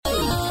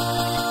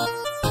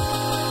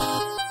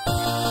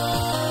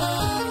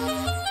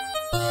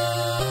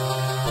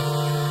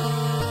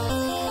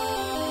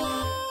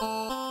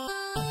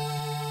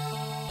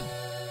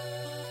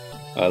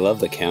I love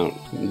the count.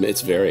 It's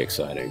very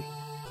exciting.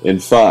 In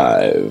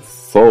 5,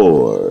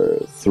 4,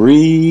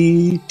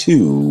 3,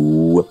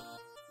 2,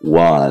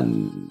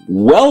 1.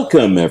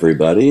 Welcome,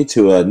 everybody,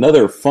 to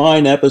another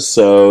fine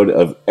episode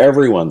of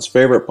everyone's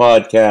favorite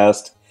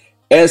podcast,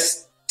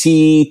 STTNGeez,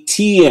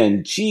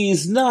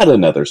 not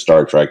another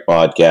Star Trek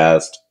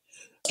podcast,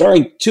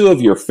 starring two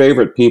of your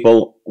favorite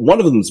people. One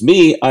of them's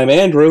me, I'm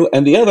Andrew,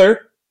 and the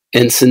other...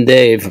 Ensign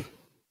Dave.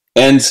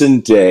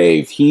 Ensign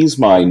Dave. He's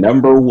my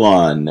number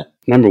one.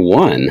 Number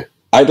one?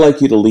 I'd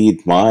like you to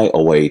lead my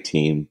away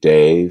team,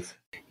 Dave.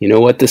 You know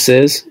what this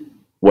is?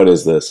 What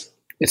is this?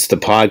 It's the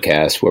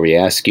podcast where we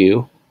ask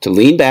you to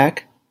lean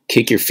back,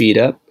 kick your feet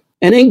up,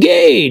 and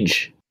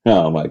engage.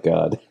 Oh, my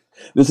God.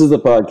 This is the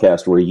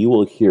podcast where you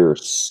will hear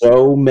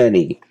so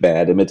many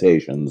bad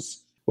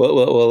imitations. Well,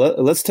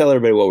 let's tell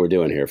everybody what we're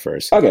doing here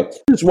first. Okay,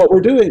 here's what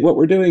we're doing. What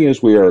we're doing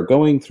is we are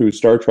going through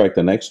Star Trek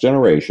The Next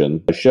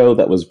Generation, a show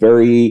that was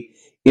very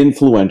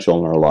influential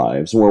in our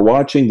lives. And we're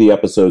watching the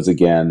episodes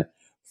again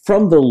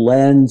from the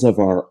lens of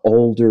our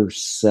older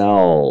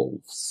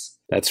selves.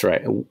 That's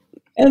right.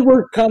 And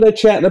we're kind of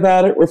chatting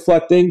about it,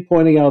 reflecting,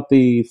 pointing out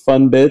the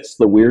fun bits,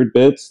 the weird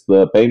bits,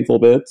 the painful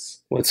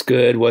bits. What's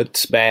good,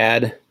 what's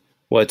bad,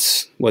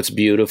 what's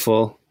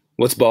beautiful,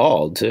 what's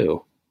bald,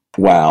 too.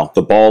 Wow,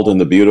 the bald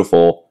and the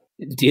beautiful.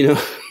 Do you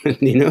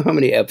know how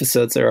many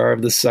episodes there are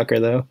of this sucker,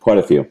 though? Quite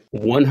a few.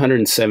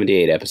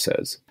 178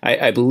 episodes.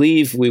 I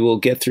believe we will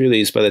get through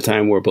these by the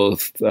time we're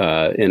both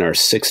in our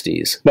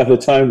 60s. By the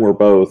time we're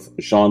both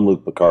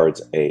Jean-Luc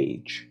Picard's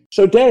age.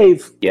 So,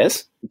 Dave.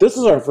 Yes? This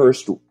is our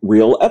first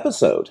real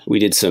episode. We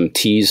did some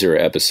teaser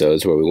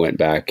episodes where we went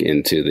back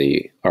into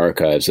the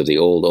archives of the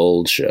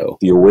old show.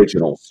 The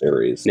original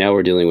series. Now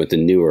we're dealing with the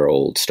newer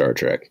old Star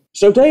Trek.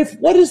 So, Dave,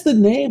 what is the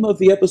name of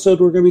the episode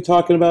we're going to be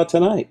talking about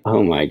tonight?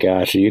 Oh, my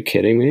gosh. Are you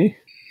kidding me?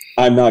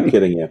 I'm not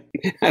kidding you.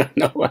 I don't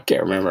know. I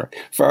can't remember.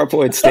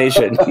 Farpoint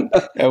Station.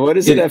 What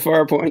is it at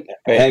Farpoint?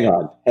 Wait. Hang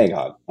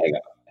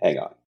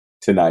on.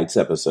 Tonight's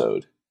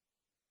episode.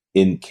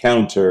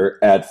 Encounter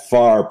at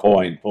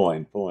Farpoint.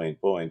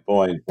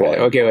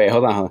 Okay, wait,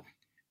 hold on.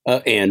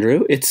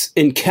 Andrew, it's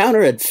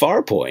Encounter at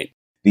Farpoint.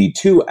 The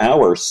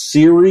 2-hour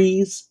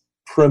series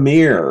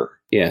premiere.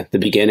 Yeah, the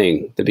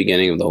beginning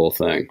of the whole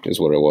thing is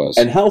what it was.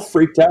 And how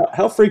freaked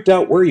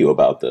out were you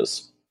about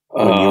this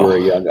when you were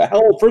young?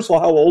 First of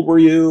all, how old were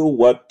you?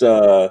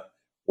 Where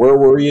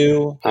were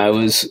you? I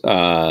was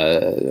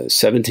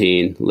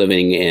 17,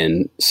 living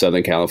in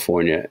Southern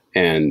California,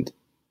 and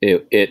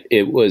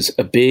it was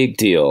a big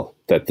deal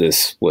that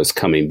this was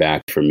coming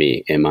back for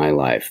me in my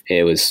life.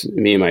 It was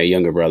me and my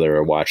younger brother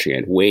were watching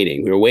it,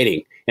 waiting. We were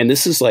waiting. And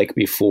this is like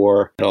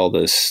before all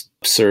this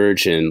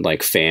surge in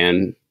like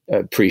fan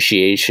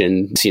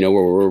appreciation, where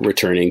we're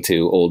returning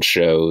to old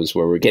shows,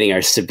 where we're getting our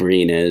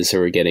Sabrinas or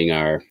we're getting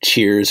our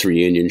Cheers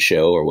reunion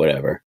show or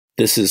whatever.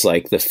 This is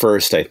like the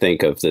first, I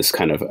think, of this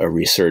kind of a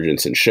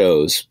resurgence in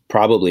shows,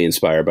 probably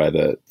inspired by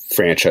the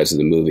franchise of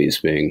the movies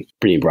being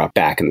brought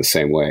back in the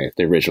same way,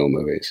 the original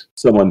movies.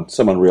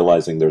 Someone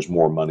realizing there's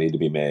more money to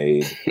be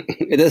made.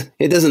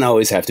 It doesn't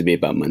always have to be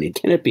about money.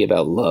 Can it be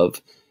about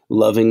love,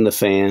 loving the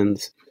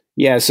fans?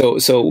 Yeah, so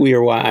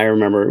I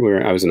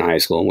remember I was in high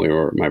school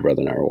and my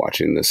brother and I were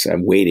watching this.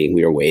 We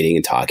were waiting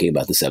and talking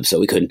about this episode.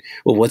 We couldn't.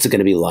 Well, what's it going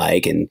to be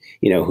like? And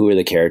who are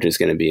the characters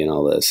going to be and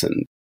all this?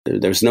 And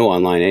there's no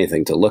online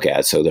anything to look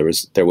at, so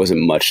there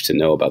wasn't much to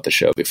know about the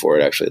show before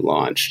it actually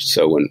launched.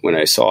 So when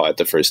I saw it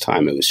the first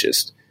time, it was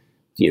just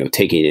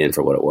taking it in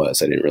for what it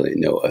was. I didn't really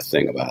know a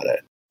thing about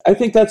it. I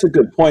think that's a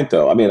good point,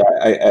 though. I mean,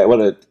 I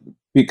want to,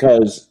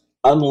 because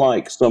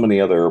unlike so many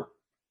other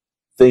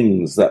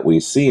things that we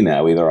see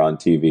now, either on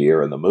TV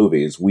or in the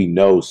movies, we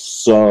know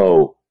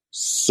so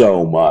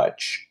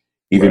much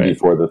even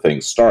before the thing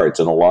starts,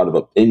 and a lot of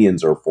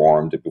opinions are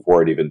formed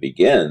before it even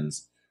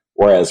begins.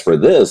 Whereas for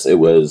this, it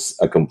was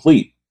a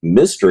complete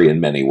mystery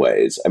in many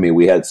ways. I mean,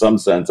 we had some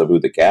sense of who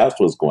the cast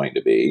was going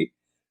to be,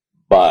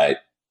 but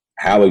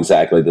how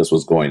exactly this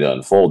was going to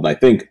unfold. And I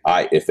think,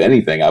 if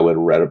anything, I would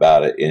have read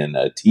about it in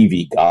a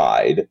TV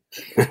guide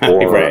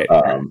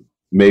or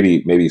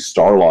maybe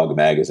Starlog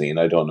magazine.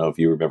 I don't know if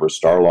you remember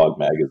Starlog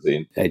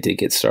magazine. I did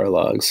get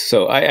Starlogs.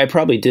 So I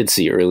probably did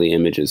see early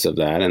images of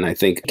that. And I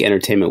think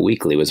Entertainment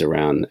Weekly was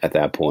around at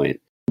that point.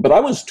 But I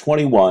was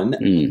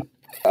 21,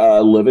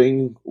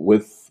 living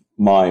with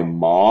my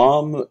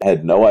mom,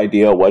 had no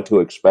idea what to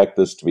expect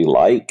this to be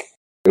like.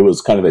 It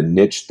was kind of a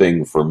niche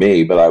thing for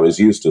me, but I was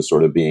used to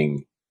sort of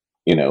being,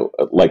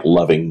 like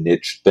loving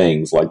niche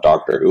things like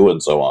Doctor Who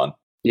and so on.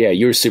 Yeah,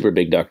 you were a super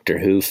big Doctor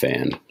Who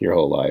fan your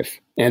whole life.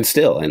 And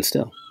still.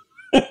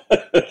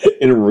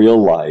 In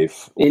real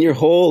life. In your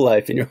whole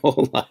life. In my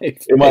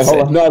whole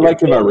life. No, I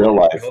liked it in my real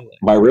life.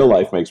 My real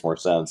life makes more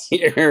sense.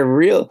 In your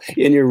real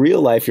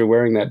life, you're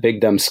wearing that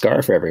big dumb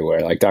scarf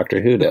everywhere like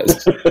Doctor Who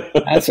does.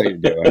 That's what you're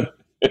doing.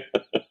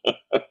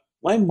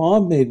 My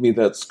mom made me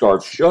that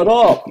scarf. Shut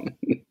up.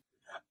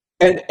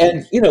 And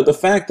the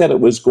fact that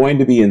it was going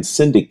to be in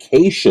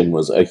syndication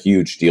was a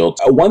huge deal.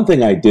 One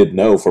thing I did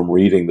know from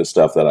reading the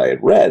stuff that I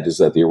had read is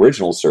that the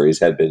original series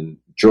had been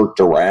jerked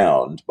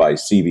around by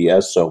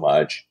CBS so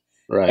much.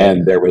 Right.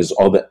 And there was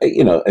all the,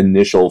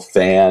 initial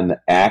fan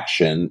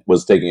action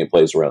was taking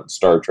place around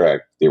Star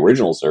Trek, the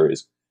original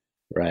series.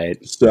 Right.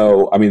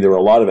 So, I mean, there were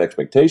a lot of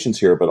expectations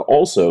here, but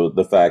also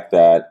the fact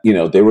that,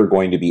 they were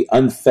going to be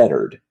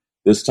unfettered.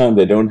 This time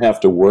they don't have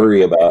to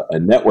worry about a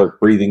network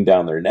breathing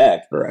down their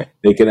neck. Right.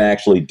 They can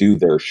actually do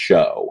their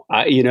show.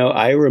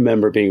 I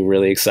remember being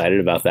really excited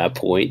about that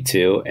point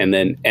too. And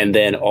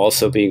then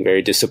also being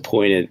very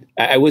disappointed.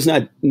 I was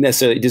not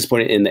necessarily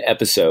disappointed in the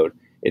episode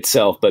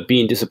itself, but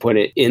being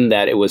disappointed in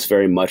that it was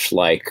very much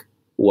like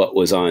what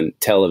was on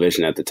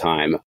television at the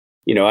time.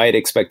 I had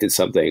expected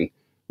something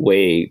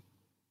way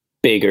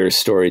bigger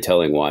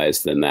storytelling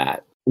wise than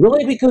that.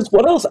 Really? Because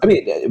what else? I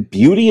mean,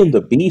 Beauty and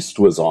the Beast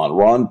was on,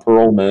 Ron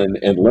Perlman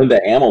and Linda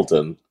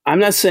Hamilton. I'm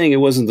not saying it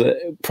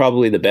wasn't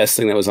probably the best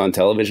thing that was on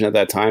television at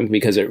that time,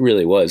 because it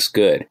really was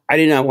good. I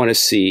did not want to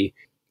see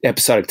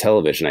episodic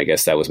television. I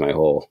guess that was my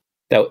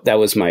that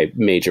was my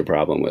major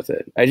problem with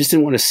it. I just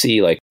didn't want to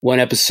see like one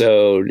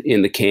episode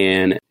in the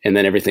can and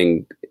then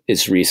everything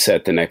is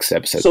reset the next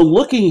episode. So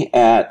looking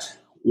at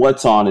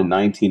what's on in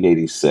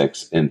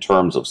 1986 in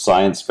terms of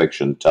science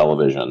fiction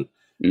television,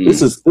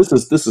 this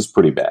is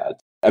pretty bad.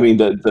 I mean,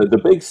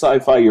 the big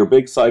sci-fi, your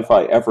big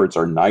sci-fi efforts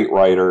are Knight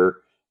Rider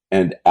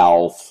and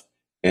Alf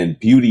and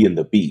Beauty and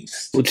the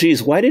Beast. Well,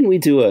 geez, why didn't we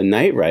do a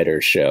Knight Rider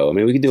show? I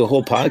mean, we could do a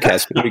whole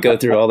podcast where we go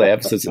through all the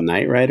episodes of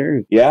Knight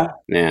Rider. Yeah.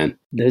 Man,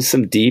 there's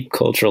some deep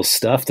cultural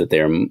stuff that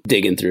they're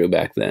digging through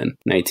back then,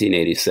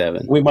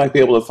 1987. We might be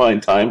able to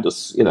find time to,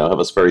 have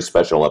a very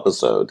special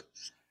episode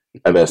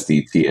of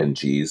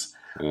STTNGeez.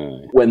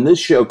 When this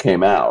show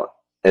came out,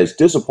 as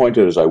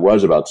disappointed as I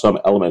was about some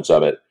elements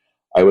of it,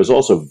 I was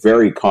also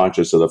very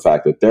conscious of the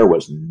fact that there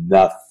was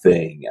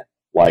nothing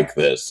like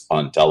this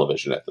on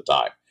television at the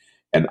time.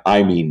 And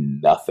I mean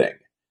nothing.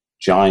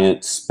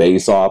 Giant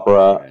space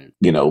opera,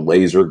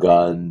 laser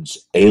guns,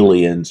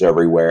 aliens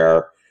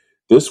everywhere.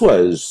 This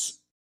was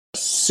a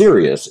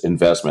serious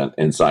investment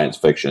in science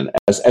fiction,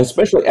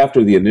 especially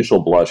after the initial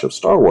blush of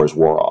Star Wars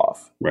wore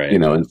off. Right.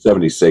 In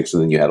 76,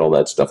 and then you had all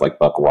that stuff like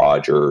Buck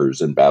Rogers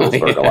and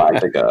Battlestar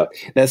Galactica.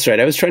 That's right.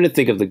 I was trying to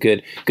think of the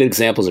good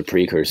examples of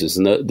precursors,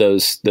 and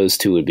those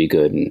two would be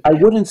good. And I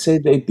wouldn't say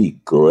they'd be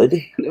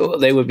good. Well,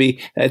 they would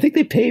be. I think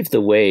they paved the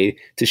way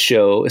to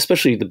show,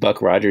 especially the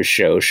Buck Rogers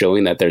show,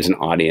 showing that there's an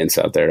audience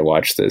out there to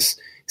watch this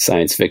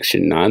science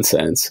fiction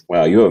nonsense.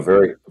 Wow, you have a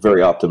very,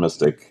 very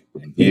optimistic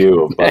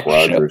view of Buck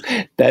Rogers.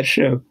 That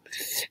show.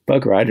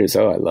 Buck Rogers,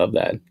 I love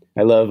that.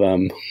 I love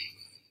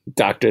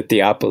Dr.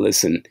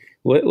 Theopolis and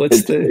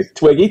what's the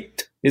Twiggy?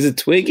 Is it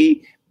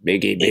Twiggy?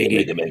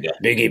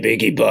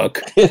 Biggie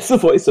Buck. It's the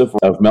voice of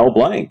Mel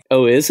Blanc.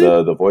 Oh, is it?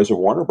 The voice of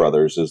Warner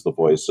Brothers is the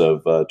voice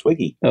of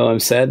Twiggy. Oh, I'm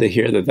sad to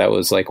hear that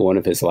was like one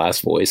of his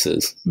last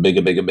voices.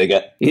 Bigga.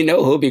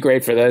 Who'll be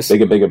great for this?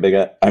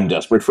 Bigga. I'm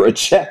desperate for a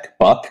check,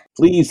 Buck.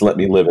 Please let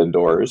me live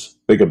indoors.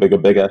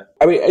 Bigga.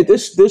 I mean,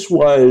 this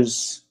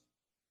was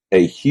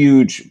a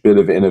huge bit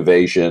of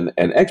innovation,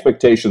 and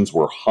expectations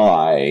were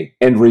high.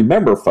 And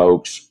remember,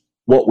 folks,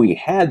 what we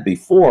had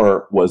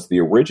before was the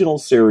original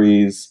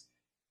series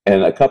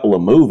and a couple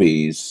of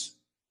movies.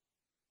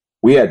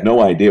 We had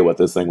no idea what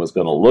this thing was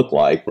going to look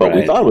like, but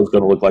we thought it was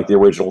going to look like the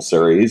original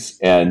series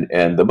and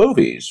the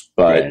movies.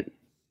 But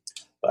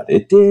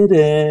it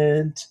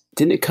didn't.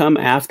 Didn't it come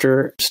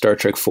after Star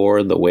Trek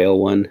IV, the whale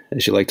one,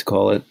 as you like to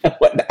call it?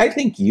 I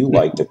think you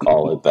like to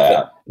call it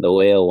that. The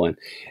whale one.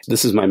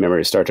 This is my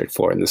memory of Star Trek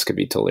IV, and this could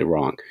be totally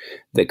wrong.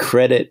 The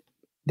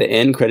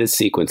end credit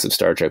sequence of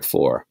Star Trek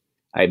IV,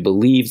 I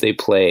believe they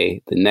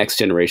play the Next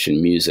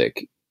Generation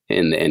music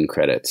in the end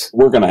credits.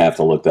 We're going to have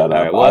to look that up.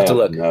 All right, we'll have to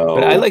look.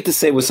 But I like to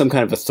say with some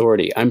kind of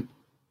authority,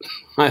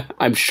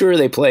 I'm sure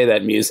they play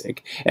that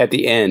music at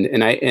the end,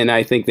 and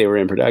I think they were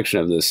in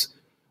production of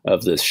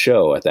this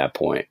show at that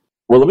point.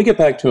 Well, let me get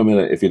back to a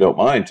minute, if you don't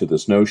mind, to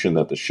this notion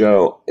that the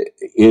show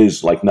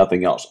is like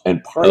nothing else.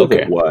 And part of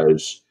it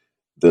was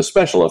the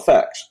special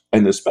effects.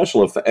 And the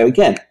special effects,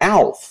 again,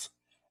 Alf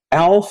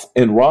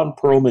and Ron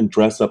Perlman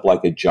dress up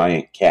like a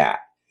giant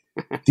cat.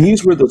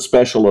 These were the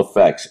special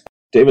effects.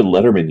 David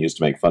Letterman used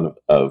to make fun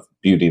of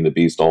Beauty and the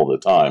Beast all the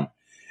time.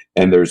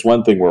 And there's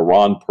one thing where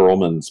Ron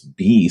Perlman's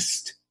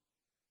beast,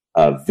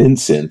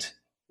 Vincent,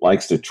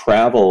 likes to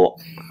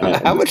travel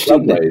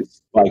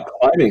subways by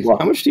climbing. Well,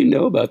 how much do you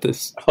know about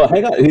this? Well,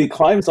 hang on. He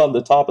climbs on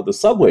the top of the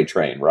subway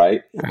train,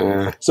 right?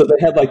 So they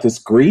had like this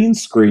green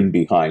screen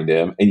behind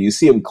him, and you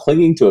see him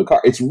clinging to a car.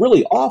 It's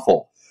really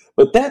awful.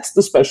 But that's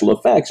the special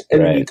effects.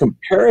 And when you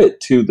compare it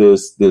to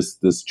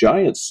this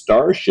giant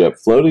starship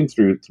floating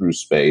through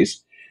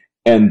space,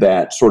 and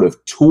that sort of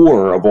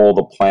tour of all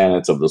the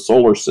planets of the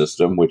solar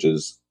system, which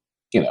is,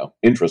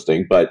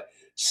 interesting, but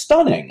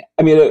stunning.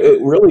 I mean, it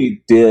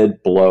really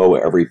did blow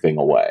everything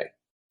away.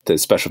 The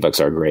special effects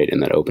are great in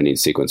that opening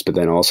sequence, but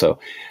then also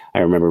I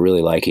remember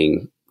really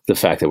liking the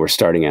fact that we're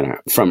starting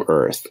from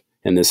Earth,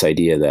 and this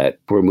idea that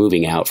we're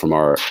moving out from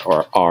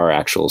our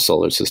actual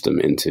solar system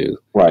into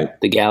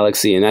the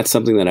galaxy. And that's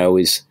something that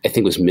I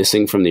think was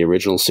missing from the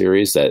original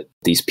series, that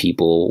these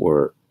people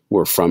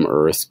were from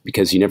Earth,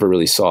 because you never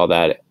really saw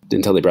that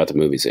until they brought the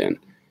movies in,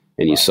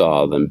 and you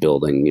saw them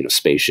building,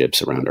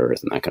 spaceships around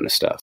Earth and that kind of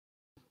stuff.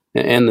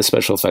 And the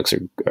special effects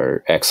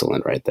are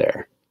excellent right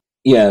there.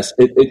 Yes,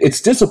 it's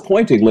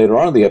disappointing later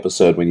on in the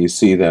episode when you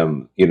see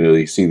them,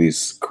 you see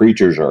these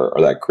creatures or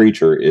that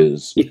creature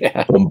is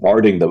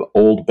bombarding the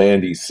old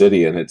Bandy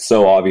City, and it's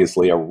so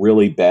obviously a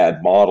really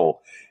bad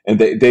model. And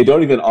they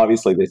don't even,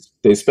 obviously,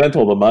 they spent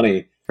all the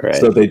money,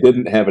 so they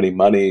didn't have any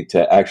money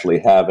to actually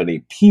have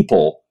any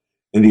people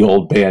in the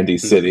old Bandy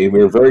City. We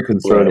were very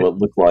concerned it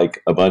would look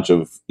like a bunch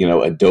of,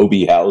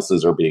 adobe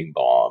houses are being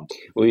bombed.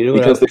 Well,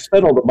 because they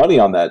spent all the money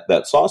on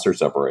that saucer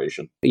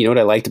separation. You know what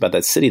I liked about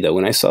that city, though?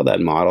 When I saw that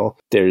model,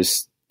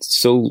 there's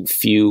so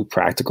few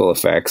practical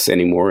effects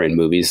anymore in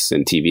movies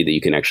and TV that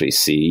you can actually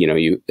see.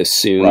 You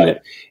assume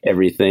that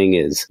everything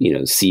is,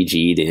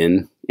 CG'd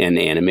in and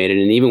animated.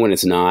 And even when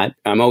it's not,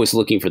 I'm always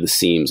looking for the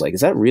seams. Like,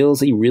 is that real?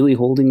 Is he really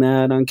holding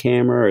that on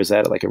camera? Or is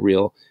that like a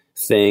real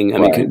thing? I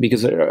mean,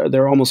 because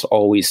they're almost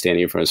always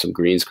standing in front of some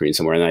green screen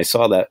somewhere. And I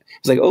saw that. I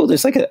was like, oh,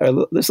 there's like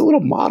there's a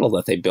little model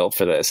that they built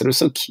for this. And it was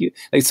so cute,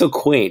 like so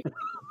quaint.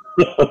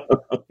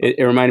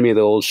 It reminded me of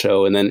the old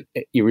show. And then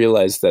you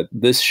realize that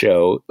this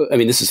show, I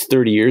mean, this is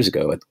 30 years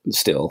ago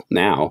still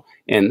now.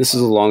 And this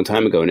is a long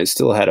time ago. And it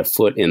still had a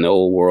foot in the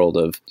old world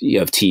of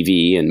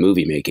TV and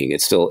movie making.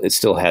 It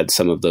still had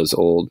some of those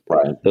old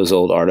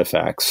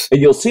artifacts.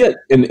 And you'll see it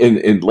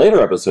in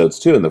later episodes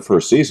too, in the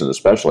first season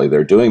especially.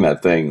 They're doing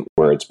that thing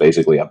where it's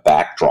basically a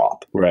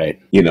backdrop.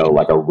 Right.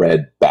 Like a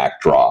red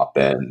backdrop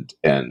and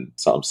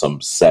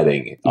some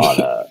setting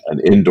on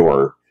an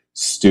indoor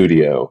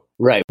studio.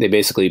 Right. They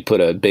basically put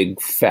a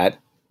big fat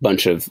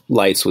bunch of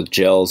lights with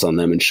gels on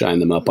them and shine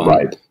them up on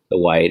the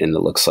white, and it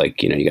looks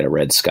like, you got a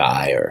red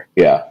sky or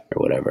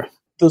whatever.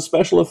 The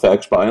special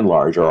effects by and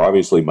large are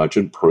obviously much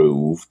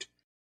improved.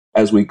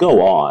 As we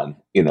go on,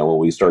 when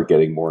we start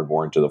getting more and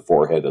more into the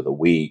forehead of the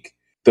week,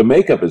 the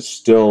makeup is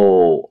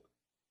still,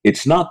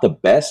 it's not the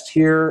best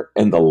here,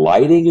 and the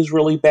lighting is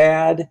really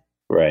bad.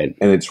 Right.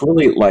 And it's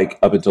really like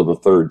up until the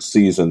third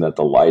season that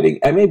the lighting,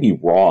 I may be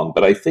wrong,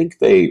 but I think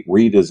they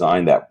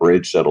redesigned that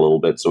bridge set a little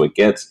bit so it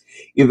gets,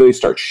 either they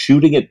start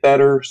shooting it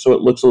better so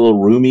it looks a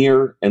little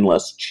roomier and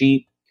less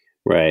cheap.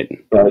 Right.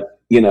 But,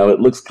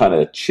 it looks kind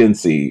of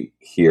chintzy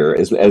here.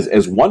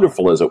 As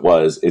wonderful as it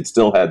was, it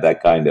still had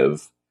that kind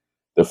of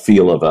the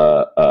feel of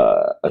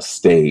a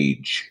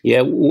stage.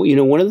 Yeah.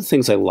 One of the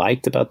things I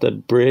liked about the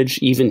bridge,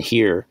 even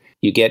here,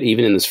 you get,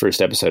 even in this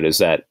first episode, is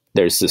that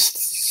there's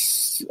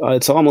this,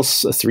 it's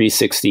almost a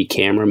 360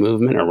 camera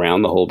movement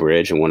around the whole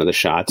bridge in one of the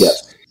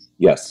shots.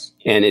 Yes.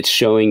 And it's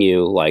showing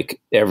you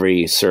like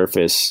every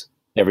surface,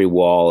 every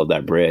wall of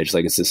that bridge,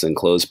 like it's this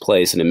enclosed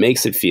place, and it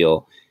makes it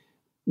feel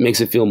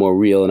more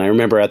real. And I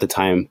remember at the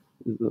time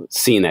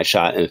seeing that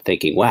shot and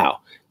thinking, wow,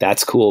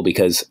 that's cool,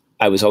 because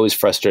I was always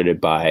frustrated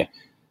by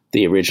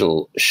the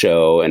original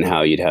show and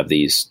how you'd have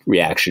these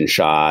reaction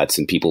shots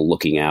and people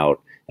looking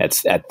out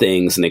at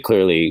things, and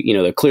clearly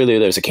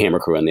there's a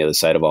camera crew on the other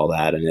side of all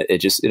that, and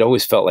it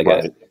always felt like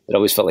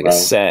a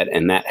set,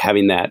 and that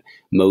having that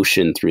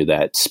motion through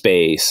that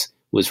space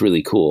was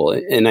really cool.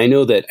 And I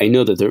know that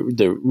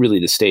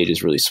the stage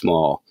is really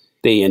small.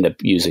 They end up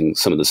using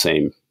some of the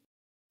same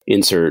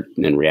insert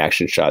and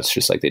reaction shots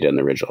just like they did in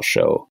the original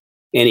show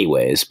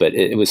anyways, but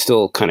it was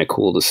still kind of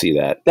cool to see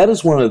that. That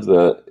is one of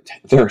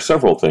there are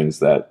several things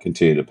that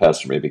continue to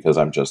pester me because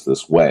I'm just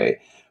this way.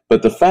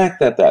 But the fact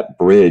that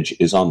bridge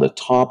is on the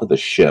top of the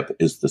ship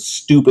is the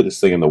stupidest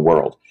thing in the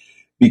world,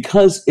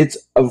 because it's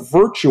a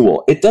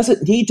virtual. It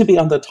doesn't need to be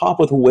on the top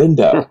with a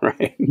window.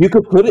 Right. You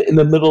could put it in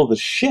the middle of the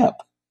ship.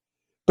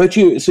 But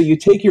you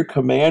take your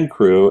command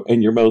crew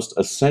and your most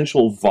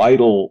essential,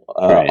 vital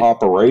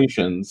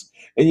operations,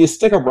 and you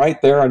stick them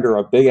right there under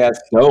a big-ass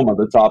dome on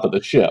the top of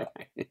the ship.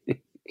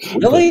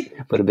 Really?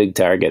 Put a big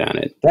target on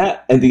it.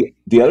 That, and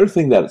the other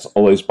thing that's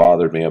always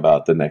bothered me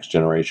about the Next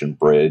Generation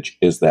bridge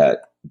is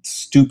that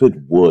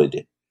stupid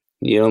wood.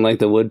 You don't like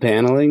the wood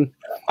paneling?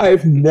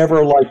 I've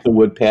never liked the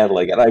wood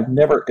paneling, and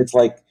it's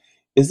like,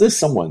 is this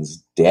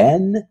someone's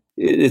den?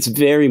 It's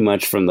very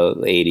much from the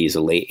 80s,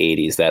 the late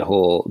 80s.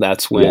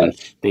 That's when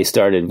they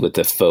started with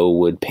the faux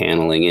wood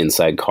paneling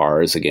inside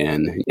cars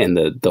again. And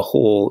the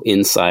whole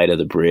inside of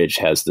the bridge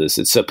has this,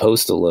 it's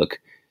supposed to look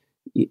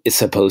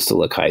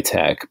high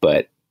tech,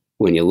 but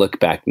when you look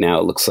back now,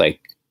 it looks like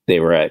they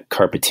were at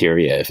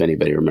Carpeteria, if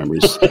anybody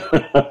remembers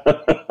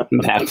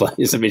that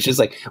place. I mean, it's just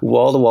like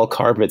wall to wall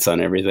carpets on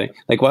everything.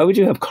 Like, why would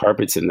you have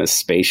carpets in this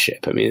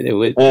spaceship? I mean,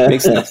 it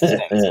makes no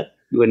sense.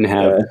 You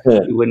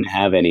wouldn't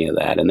have any of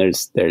that. And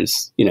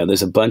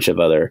there's a bunch of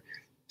other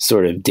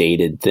sort of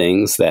dated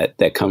things that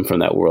come from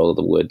that world of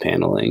the wood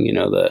paneling.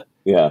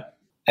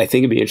 I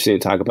think it'd be interesting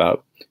to talk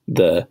about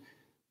the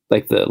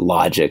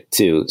logic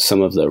to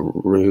some of the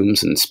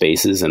rooms and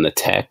spaces and the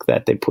tech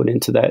that they put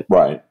into that.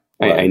 Right.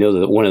 I know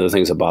that one of the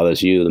things that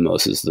bothers you the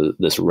most is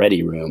this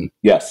ready room.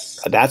 Yes.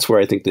 That's where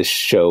I think this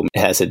show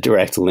has a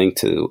direct link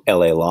to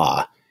LA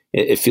law.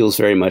 It feels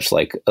very much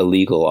like a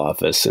legal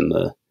office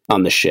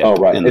on the ship. Oh,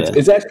 right.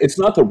 It's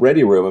not the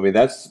ready room. I mean,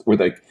 that's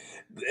where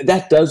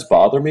that does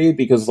bother me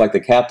because like the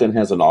captain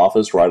has an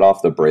office right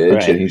off the bridge,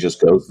 right, and he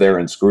just goes there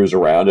and screws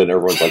around and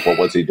everyone's like, well,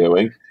 what's he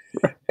doing?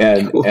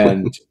 And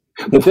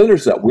but then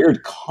there's that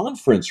weird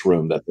conference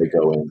room that they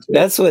go into.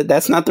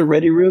 That's not the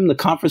ready room. The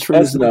conference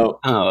room is no.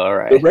 Oh, all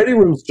right. The ready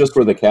room's just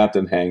where the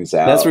captain hangs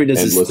out. That's where he does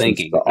his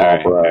thinking.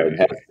 Opera.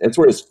 Right. It's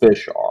where his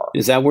fish are.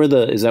 Is that where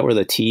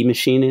the tea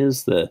machine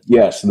is?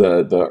 Yes,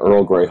 the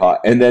Earl Grey hot.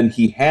 And then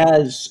he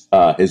has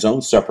his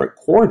own separate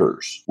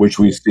quarters, which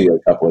we see a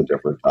couple of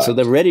different times. So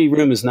the ready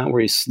room is not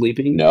where he's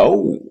sleeping?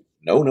 No.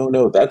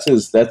 That's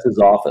his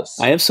office.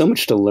 I have so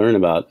much to learn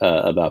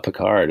about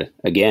Picard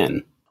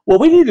again. Well,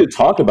 we need to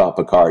talk about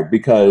Picard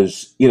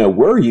because,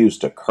 we're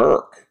used to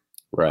Kirk.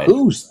 Right.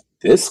 Who's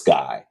this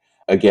guy?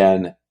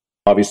 Again,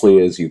 obviously,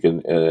 as you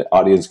can,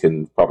 audience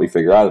can probably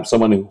figure out, I'm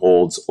someone who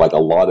holds like a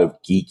lot of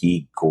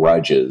geeky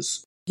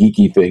grudges.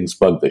 Geeky things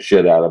bug the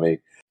shit out of me.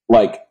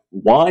 Like,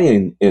 why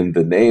in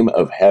the name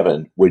of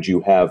heaven would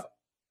you have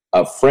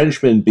a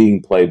Frenchman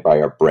being played by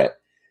a Brit?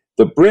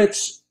 The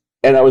Brits,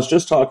 and I was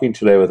just talking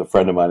today with a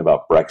friend of mine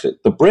about Brexit,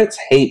 the Brits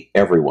hate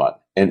everyone,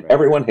 and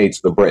everyone hates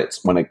the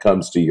Brits when it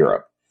comes to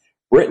Europe.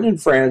 Britain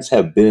and France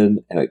have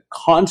been in a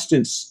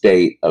constant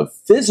state of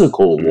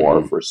physical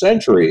war for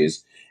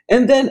centuries,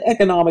 and then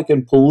economic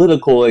and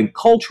political and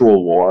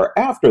cultural war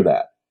after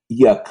that.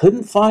 You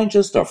couldn't find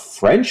just a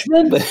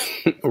Frenchman?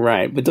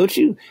 Right. But don't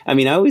you, I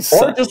mean, Or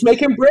just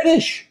make him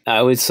British. I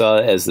always saw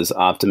it as this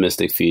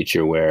optimistic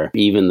future where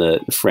even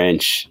the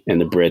French and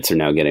the Brits are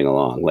now getting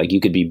along. Like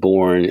you could be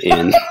born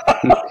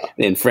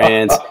in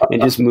France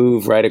and just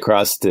move right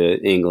across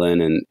to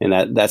England.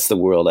 And that's the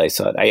world I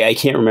saw. I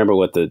can't remember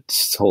what I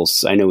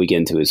know we get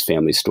into his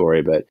family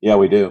story, but. Yeah,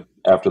 we do.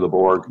 After the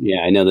Borg.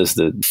 Yeah, I know this is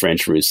the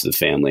French roots of the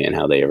family and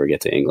how they ever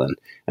get to England.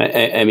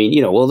 I mean,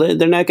 well,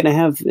 they're not going to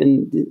have.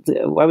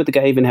 Why would the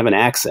guy even have an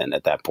accent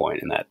at that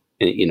point? And that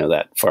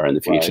that far in the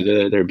future,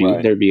 right.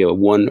 There'd be a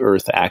one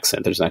Earth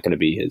accent. There's not going to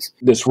be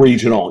this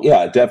regional.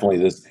 Yeah, definitely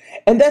this.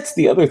 And that's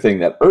the other thing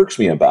that irks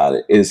me about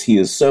it is he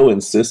is so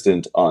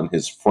insistent on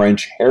his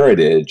French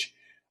heritage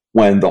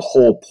when the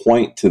whole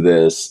point to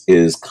this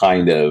is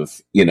kind of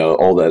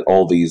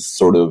all these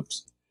sort of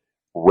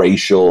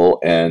racial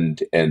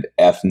and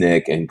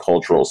ethnic and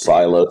cultural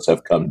silos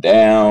have come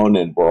down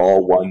and we're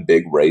all one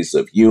big race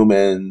of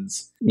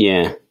humans.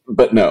 Yeah.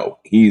 But no,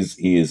 he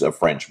is a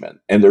Frenchman.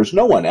 And there's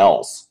no one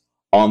else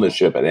on the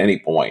ship at any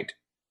point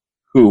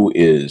who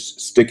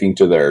is sticking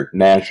to their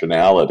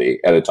nationality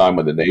at a time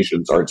when the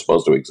nations aren't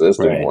supposed to exist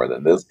anymore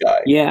than this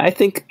guy. Yeah, I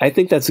think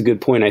that's a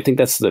good point. I think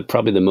that's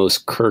probably the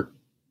most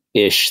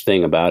Kirk-ish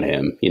thing about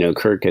him.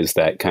 Kirk is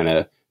that kind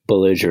of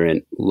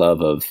belligerent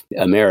love of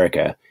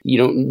America. You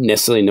don't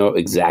necessarily know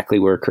exactly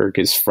where Kirk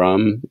is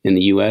from in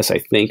the U.S., I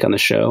think, on the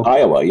show.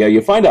 Iowa. Yeah,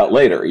 you find out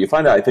later. You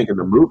find out, I think, in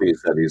the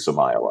movies that he's from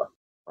Iowa.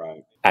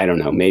 Right. I don't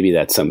know. Maybe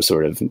that's some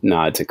sort of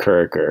nod to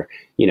Kirk or,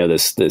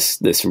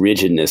 this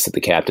rigidness that the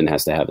captain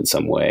has to have in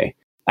some way.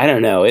 I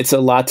don't know. It's a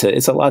lot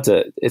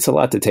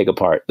to take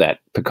apart that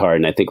Picard.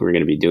 And I think we're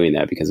going to be doing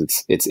that because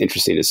it's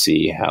interesting to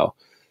see how,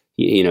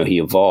 he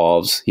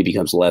evolves. He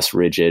becomes less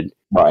rigid.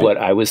 Right. What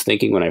I was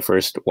thinking when I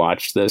first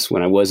watched this,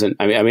 when I wasn't,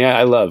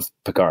 I love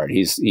Picard.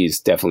 He's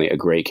definitely a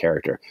great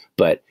character.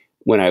 But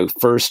when I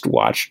first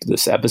watched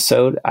this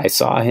episode, I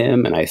saw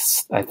him and I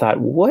thought,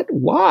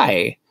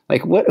 why?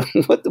 Like,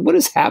 what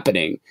is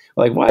happening?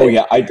 Like, why? Oh,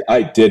 yeah,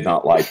 I did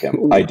not like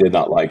him. I did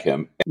not like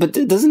him. But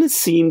doesn't it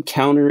seem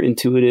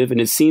counterintuitive? And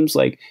it seems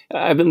like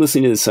I've been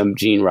listening to some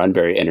Gene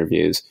Roddenberry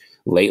interviews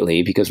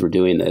lately because we're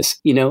doing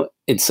this.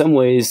 In some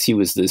ways, he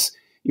was this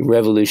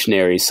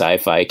revolutionary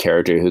sci-fi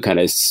character who kind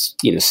of,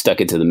 stuck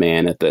it to the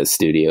man at the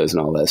studios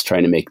and all this,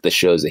 trying to make the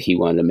shows that he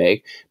wanted to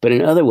make. But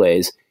in other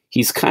ways,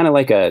 he's kind of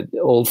like a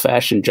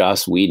old-fashioned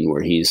Joss Whedon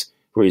where he's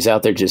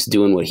out there just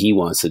doing what he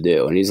wants to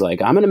do. And he's like,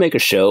 I'm going to make a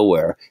show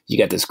where you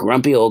got this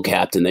grumpy old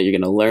captain that you're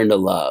going to learn to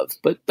love.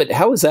 But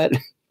how is that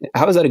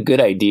a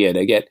good idea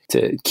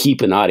to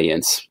keep an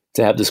audience,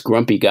 to have this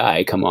grumpy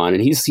guy come on?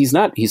 And he's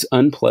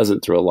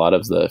unpleasant through a lot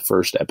of the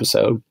first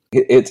episode.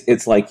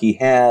 It's like he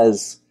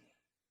has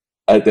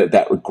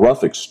that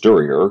gruff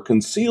exterior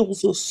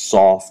conceals a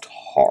soft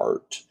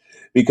heart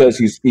because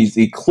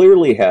he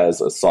clearly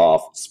has a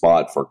soft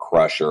spot for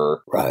Crusher.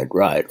 Right.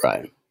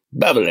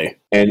 Bubbly.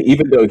 And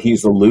even though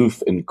he's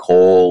aloof and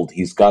cold,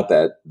 he's got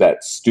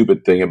that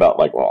stupid thing about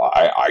like, well,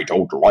 I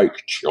don't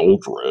like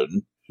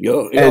children.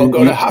 You're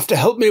going to have to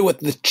help me with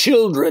the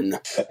children.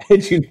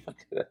 And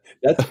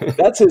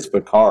that's his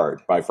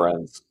Picard, my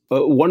friends.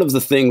 One of the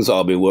things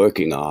I'll be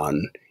working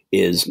on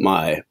is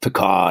my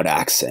Picard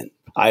accent.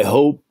 I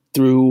hope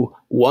through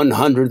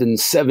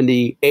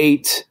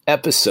 178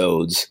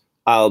 episodes,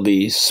 I'll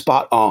be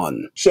spot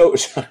on. So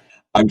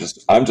I'm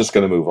just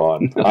going to move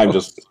on. I'm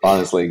just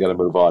honestly going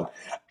to move on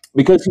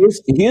because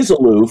he is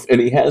aloof and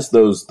he has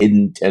those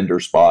hidden tender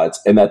spots.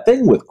 And that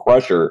thing with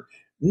Crusher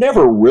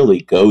never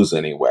really goes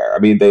anywhere. I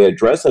mean, they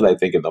address it, I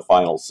think, in the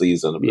final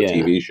season of the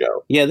TV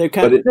show. Yeah, they're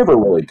but it never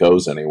really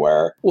goes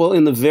anywhere. Well,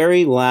 in the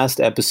very last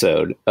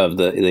episode of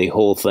the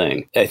whole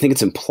thing, I think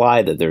it's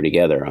implied that they're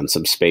together on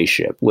some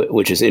spaceship,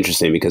 which is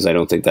interesting because I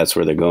don't think that's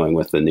where they're going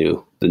with the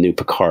new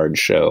Picard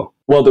show.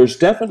 Well, there's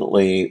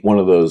definitely one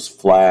of those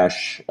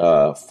flash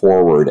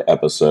forward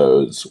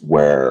episodes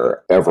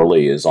where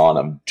Everly is on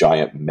a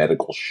giant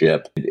medical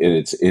ship, and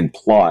it's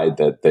implied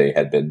that they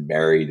had been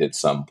married at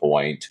some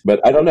point.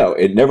 But I don't know.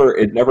 It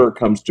never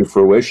comes to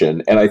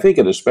fruition, and I think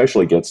it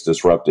especially gets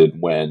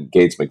disrupted when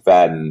Gates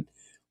McFadden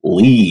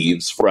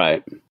leaves.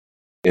 Right.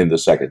 In the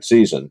second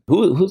season.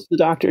 Who's the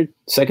doctor?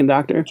 Second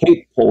doctor?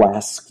 Kate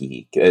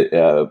Pulaski.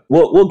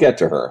 We'll get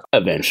to her.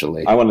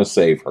 Eventually. I want to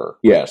save her.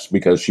 Yes,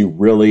 because she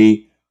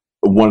really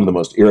one of the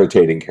most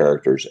irritating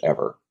characters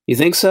ever. You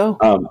think so?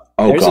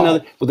 There's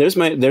God.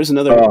 There's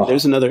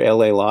another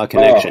LA Law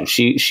connection.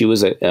 She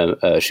was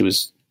she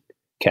was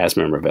cast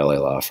member of LA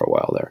Law for a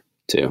while there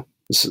too.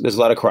 There's a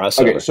lot of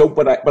crossover. Okay, so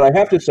but I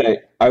have to say,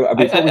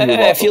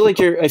 I feel like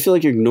you're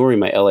ignoring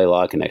my LA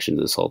Law connection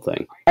to this whole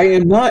thing. I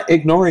am not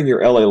ignoring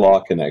your LA Law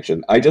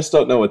connection. I just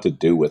don't know what to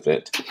do with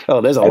it. Oh,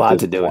 there's a lot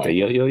to do with it.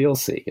 You'll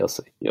see.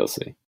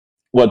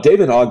 Well,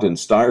 David Ogden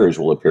Stiers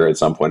will appear at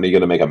some point. Are you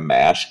going to make a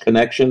MASH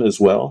connection as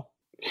well?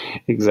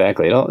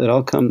 Exactly. It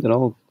all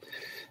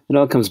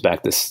comes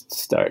back to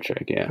Star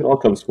Trek. Yeah, it all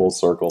comes full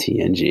circle.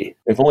 TNG.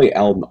 If only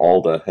Alan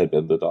Alda had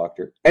been the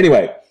Doctor.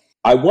 Anyway,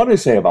 I want to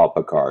say about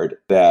Picard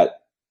that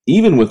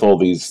even with all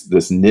this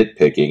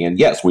nitpicking, and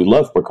yes, we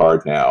love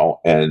Picard now,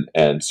 and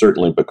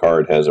certainly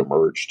Picard has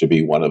emerged to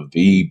be one of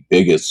the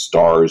biggest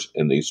stars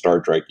in the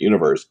Star Trek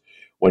universe.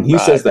 When he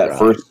says that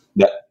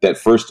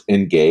first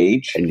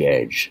engage,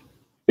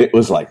 it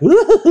was like, you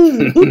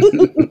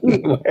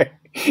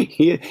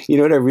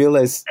know what I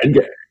realized?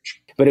 Engage.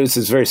 But it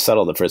was very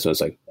subtle. The first one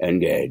was like,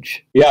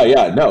 engage.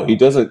 Yeah. No, he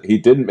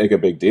didn't make a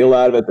big deal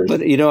out of it.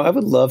 But, I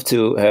would love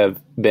to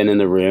have been in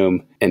the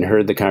room and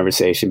heard the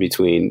conversation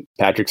between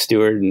Patrick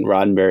Stewart and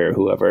Roddenberry or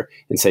whoever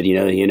and said, you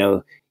need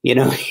a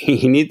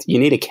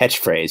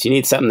catchphrase. You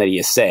need something that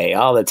you say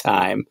all the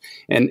time.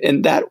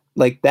 And that,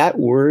 like that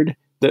word,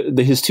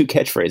 his two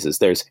catchphrases,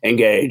 there's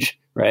engage,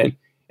 right?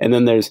 And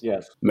then there's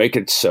make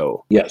it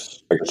so.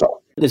 Yes, make it so.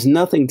 There's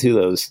nothing to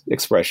those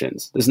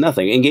expressions. There's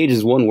nothing. Engage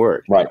is one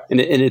word. Right.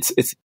 And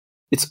it's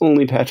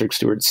only Patrick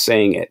Stewart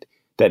saying it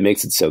that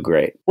makes it so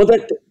great. Well,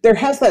 there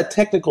has that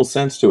technical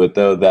sense to it,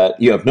 though, that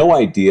you have no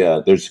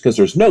idea. Because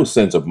there's no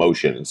sense of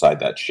motion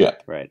inside that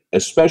ship. Right.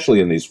 Especially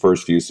in these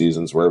first few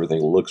seasons where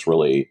everything looks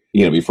really,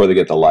 before they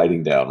get the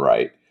lighting down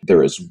right.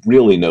 There is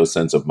really no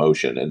sense of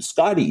motion. And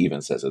Scotty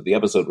even says it. The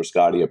episode where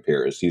Scotty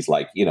appears, he's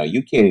like,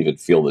 you can't even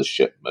feel this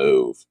ship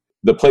move.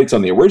 The plates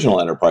on the original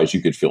Enterprise,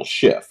 you could feel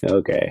shift.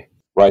 Okay.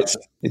 Right.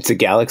 It's a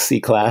Galaxy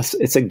class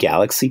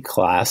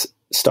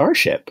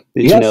starship.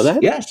 Did you know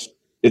that? Yes.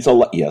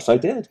 Yes, I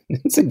did.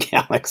 It's a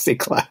Galaxy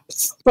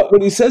class. But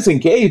when he says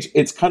engage,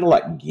 it's kind of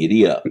like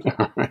giddy up.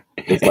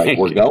 It's like,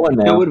 we're going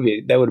now. That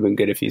would have been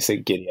good if you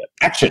said giddy up.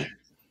 Action.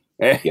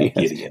 Yeah,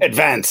 giddy up.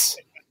 Advance.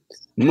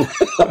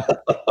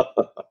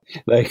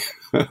 Like,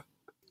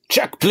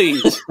 check,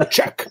 please.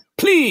 Check,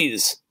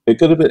 please. It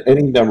could have been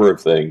any number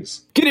of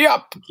things. Giddy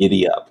up.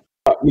 Giddy up.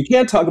 You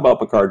can't talk about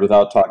Picard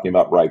without talking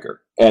about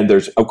Riker. And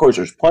there's a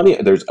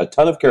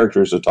ton of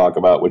characters to talk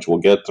about, which we'll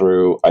get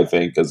through, I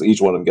think, because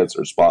each one of them gets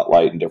their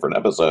spotlight in different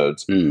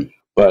episodes.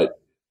 But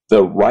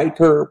the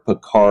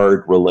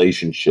Riker-Picard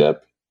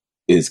relationship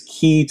is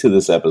key to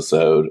this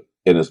episode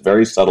in a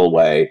very subtle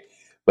way.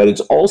 But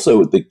it's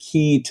also the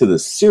key to the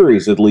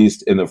series, at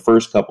least in the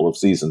first couple of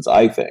seasons,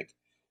 I think,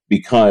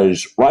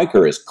 because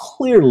Riker is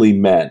clearly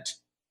meant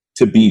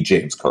to be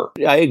James Kirk.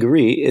 I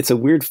agree. It's a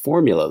weird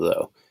formula,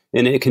 though.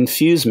 And it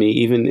confused me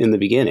even in the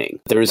beginning.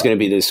 There was going to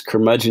be this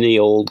curmudgeon-y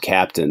old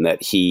captain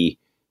that he,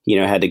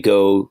 had to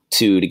go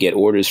to get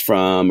orders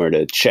from or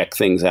to check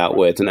things out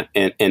with.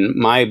 And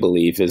my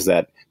belief is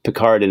that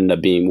Picard ended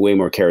up being way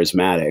more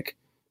charismatic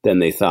than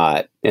they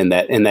thought, and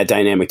that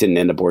dynamic didn't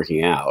end up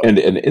working out. And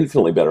an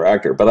infinitely better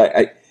actor.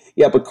 But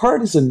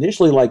Picard is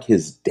initially like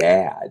his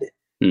dad.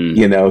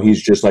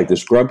 He's just like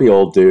this grumpy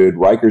old dude.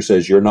 Riker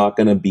says, "You're not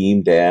going to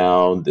beam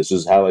down. This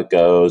is how it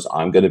goes.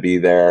 I'm going to be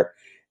there."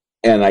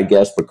 And I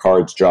guess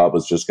Picard's job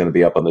was just going to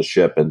be up on the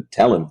ship and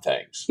tell him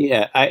things.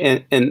 Yeah,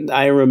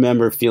 I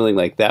remember feeling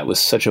like that was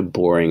such a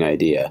boring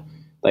idea.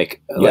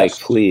 Like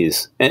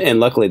please. And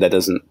luckily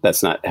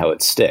that's not how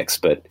it sticks,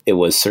 but it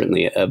was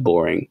certainly a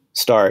boring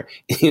start.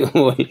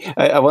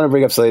 I want to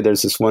bring up something.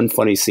 There's this one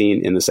funny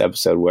scene in this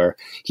episode where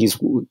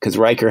because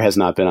Riker has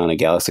not been on a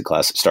Galaxy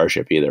class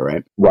starship either,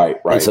 right? Right.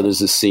 And so there's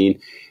this scene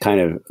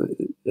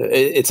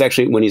it's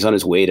actually when he's on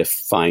his way to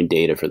find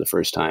Data for the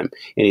first time.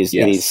 And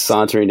he's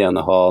sauntering down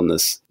the hall and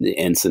the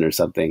ensign or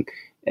something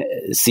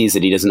sees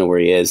that he doesn't know where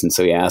he is, and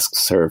so he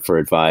asks her for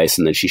advice,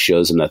 and then she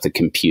shows him that the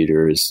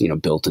computer is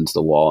built into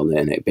the wall, and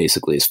then it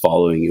basically is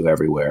following you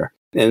everywhere.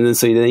 And then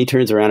then he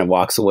turns around and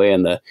walks away,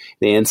 and the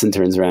ensign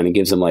turns around and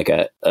gives him like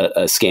a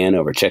scan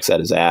over, checks out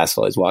his ass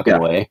while he's walking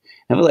away.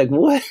 And I'm like,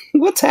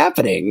 what's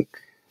happening?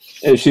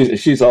 And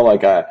she's all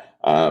like,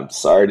 I'm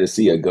sorry to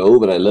see you go,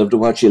 but I love to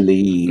watch you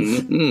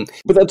leave. Mm-hmm.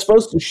 But that's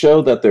supposed to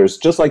show that there's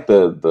just like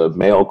the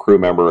male crew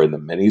member in the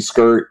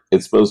miniskirt.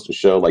 It's supposed to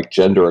show like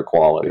gender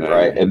equality,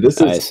 right? And this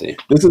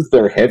is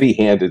their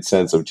heavy-handed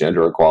sense of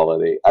gender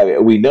equality. I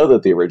mean, we know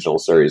that the original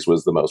series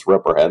was the most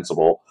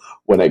reprehensible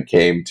when it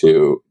came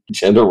to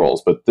gender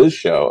roles, but this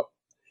show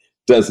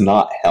does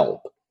not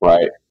help,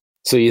 right?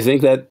 So you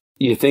think that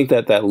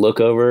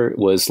lookover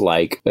was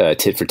like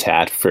tit for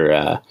tat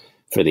for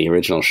the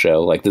original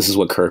show? Like, this is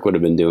what Kirk would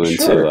have been doing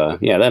to...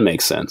 yeah, that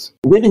makes sense.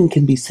 Women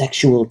can be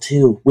sexual,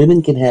 too.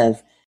 Women can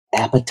have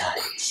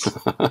appetites.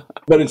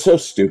 But it's so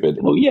stupid.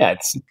 Oh, yeah.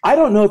 I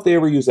don't know if they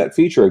ever use that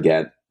feature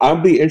again.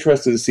 I'll be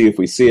interested to see if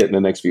we see it in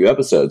the next few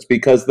episodes,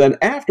 because then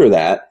after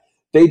that,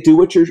 they do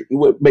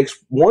what makes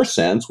more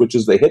sense, which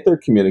is they hit their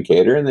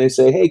communicator and they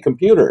say, hey,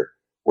 computer,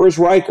 where's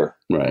Riker?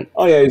 Right.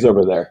 Oh, yeah, he's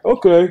over there.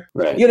 Okay.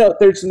 Right. You know,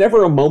 there's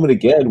never a moment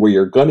again where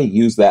you're going to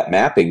use that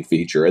mapping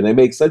feature, and they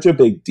make such a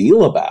big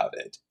deal about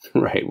it.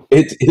 Right.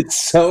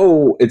 It's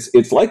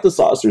like the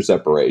saucer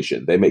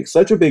separation. They make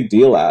such a big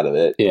deal out of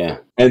it. Yeah.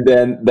 And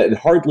then that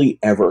hardly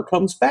ever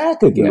comes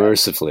back again.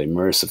 Mercifully.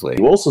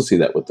 You also see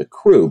that with the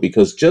crew,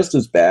 because just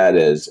as bad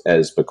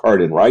as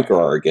Picard and Riker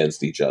are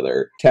against each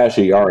other,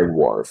 Tasha Yar and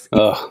Worf.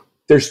 Oh.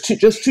 There's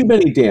just too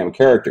many damn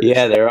characters.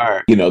 Yeah, there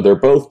are. You know, they're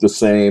both the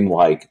same,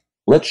 like,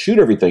 let's shoot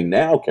everything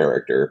now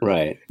character.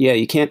 Right. Yeah,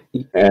 you can't.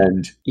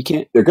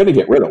 They're going to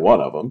get rid of one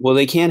of them. Well,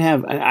 they can't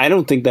have. I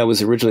don't think that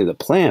was originally the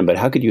plan, but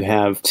how could you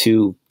have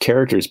two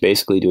characters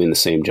basically doing the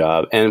same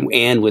job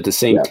and with the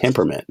same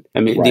temperament? I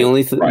mean, the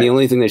only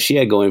thing that she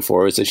had going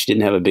for her is that she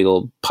didn't have a big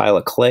old pile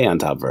of clay on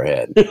top of her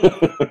head,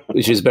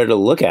 which is better to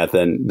look at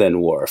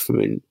than Worf. I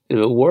mean,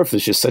 Worf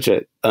is just such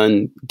an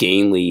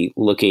ungainly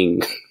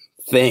looking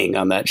thing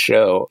on that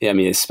show. I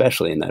mean,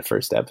 especially in that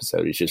first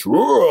episode, it's just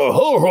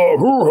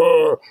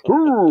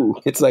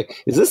it's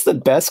like, is this the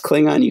best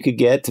Klingon you could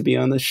get to be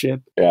on this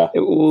ship? Yeah.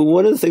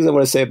 One of the things I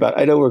want to say about,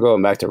 I know we're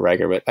going back to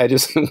Riker, but one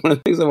of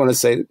the things I want to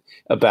say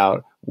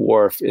about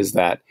Worf is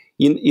that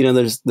you know,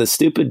 there's the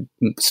stupid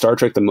Star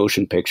Trek the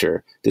Motion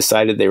Picture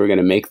decided they were going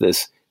to make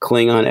this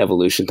Klingon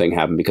evolution thing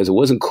happen because it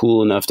wasn't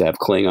cool enough to have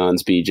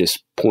Klingons be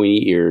just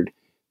pointy-eared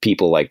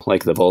people like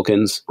the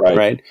Vulcans,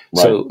 right?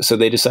 So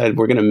they decided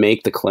we're going to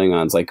make the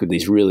Klingons like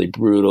these really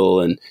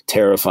brutal and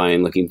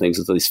terrifying looking things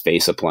with these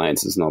face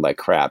appliances and all that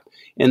crap.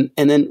 And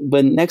then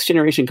when Next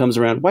Generation comes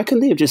around, why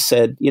couldn't they have just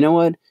said, you know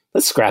what?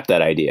 Let's scrap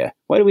that idea.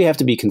 Why do we have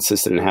to be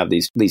consistent and have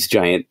these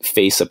giant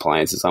face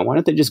appliances on? Why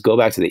don't they just go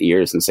back to the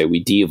ears and say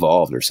we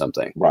de-evolved or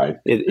something? Right.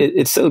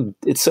 It's so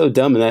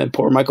dumb. And that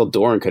poor Michael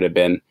Dorn could have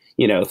been,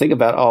 you know, think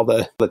about all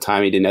the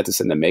time he didn't have to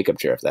sit in the makeup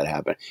chair if that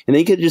happened. And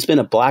they could have just been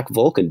a black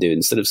Vulcan dude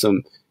instead of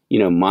some, you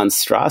know,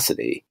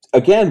 monstrosity.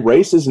 Again,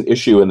 race is an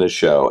issue in this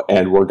show,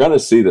 and we're going to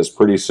see this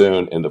pretty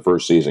soon in the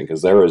first season,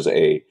 because there is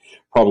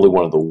probably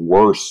one of the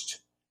worst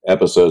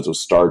episodes of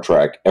Star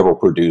Trek ever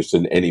produced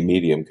in any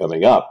medium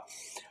coming up.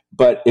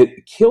 But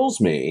it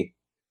kills me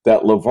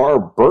that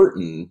LeVar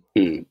Burton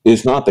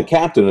is not the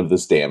captain of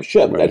this damn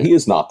ship, that he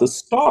is not the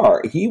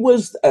star. He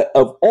was,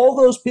 of all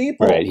those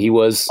people,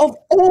 of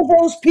all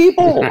those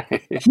people,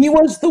 he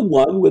was the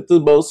one with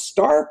the most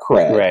star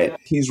cred. Right.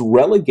 He's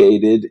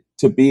relegated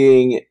to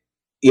being,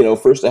 you know,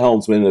 first a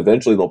helmsman, and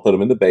eventually they'll put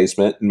him in the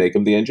basement and make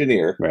him the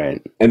engineer.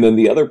 Right. And then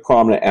the other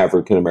prominent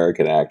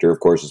African-American actor, of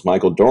course, is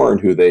Michael Dorn,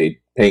 who they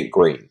paint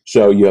green.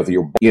 So you have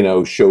your, you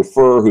know,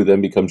 chauffeur, who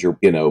then becomes your,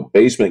 you know,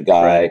 basement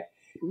guy. Right.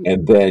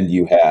 And then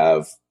you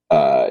have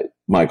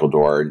Michael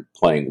Dorn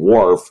playing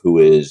Worf, who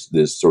is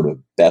this sort of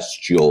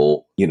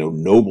bestial, you know,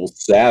 noble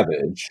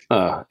savage.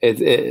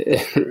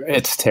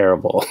 It's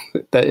terrible.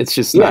 It's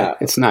just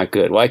it's not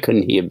good. Why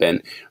couldn't he have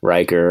been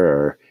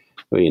Riker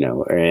or, you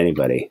know, or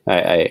anybody?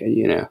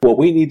 You know. What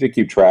we need to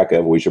keep track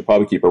of, we should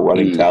probably keep a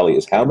running tally,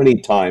 is how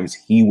many times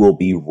he will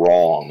be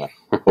wrong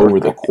over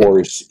the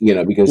course, you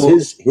know, because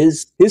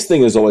his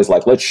thing is always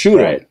like, let's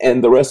shoot him.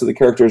 And the rest of the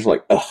characters are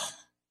like, ugh.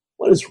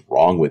 What is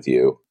wrong with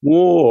you?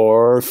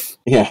 Worf.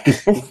 Yeah.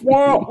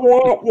 Wah,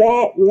 wah,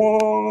 wah,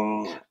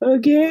 wah.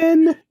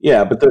 Again?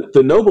 Yeah, but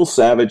the noble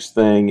savage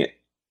thing,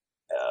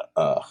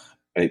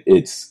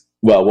 it's,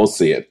 well, we'll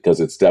see it, because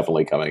it's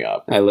definitely coming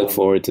up. I look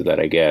forward to that,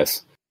 I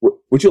guess.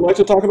 Would you like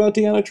to talk about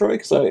Deanna Troi?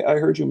 Because I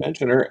heard you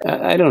mention her.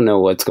 I don't know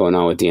what's going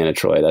on with Deanna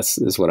Troi. This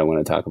is what I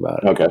want to talk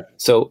about. Okay.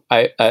 So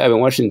I've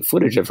been watching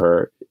footage of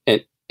her,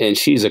 and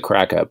she's a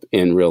crack up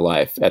in real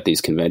life at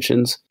these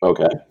conventions.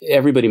 Okay.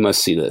 Everybody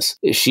must see this.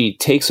 She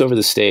takes over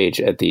the stage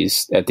at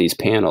these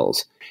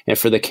panels. And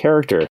for the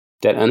character,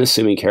 that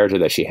unassuming character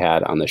that she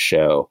had on the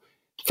show,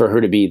 for her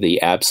to be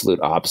the absolute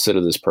opposite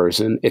of this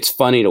person, it's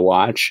funny to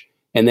watch.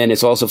 And then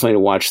it's also funny to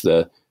watch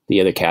the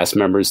other cast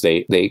members.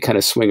 They kind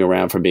of swing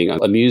around from being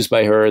amused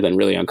by her, then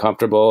really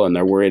uncomfortable, and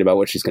they're worried about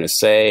what she's going to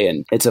say.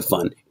 And it's a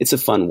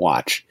fun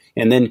watch.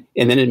 And then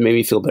it made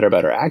me feel better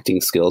about her acting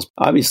skills.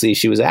 Obviously,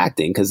 she was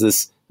acting because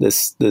this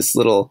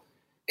little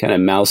kind of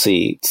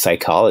mousy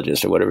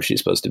psychologist or whatever she's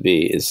supposed to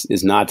be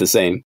is not the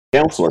same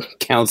Counselor.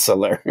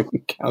 Counselor.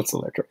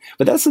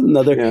 But that's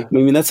another, Yeah. I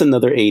mean, that's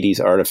another 80s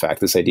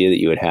artifact, this idea that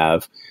you would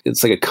have,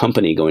 it's like a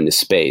company going to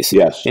space.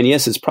 Yes. And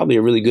yes, it's probably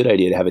a really good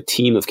idea to have a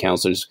team of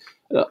counselors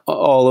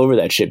all over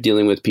that ship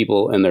dealing with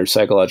people and their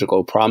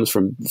psychological problems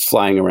from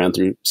flying around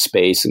through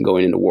space and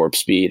going into warp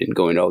speed and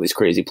going to all these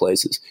crazy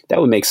places.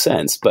 That would make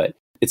sense, but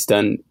it's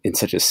done in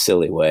such a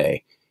silly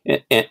way.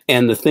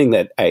 And the thing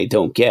that I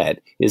don't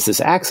get is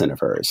this accent of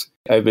hers.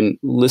 I've been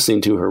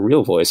listening to her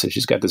real voice, and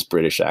she's got this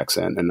British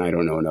accent, and I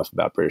don't know enough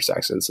about British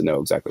accents to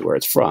know exactly where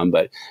it's from,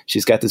 but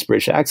she's got this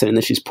British accent, and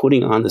then she's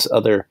putting on this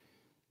other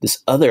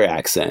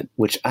accent,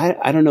 which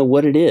I don't know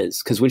what it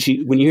is, because when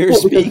you hear her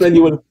speak, then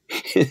you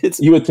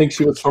would think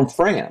she was from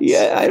France.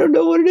 Yeah, I don't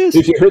know what it is.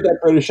 If you heard that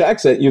British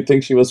accent, you'd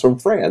think she was from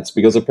France,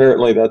 because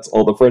apparently that's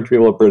all the French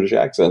people have British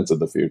accents in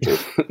the future.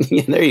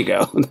 Yeah, there you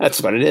go.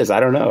 That's what it is. I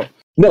don't know.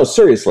 No,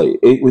 seriously,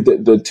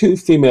 the two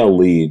female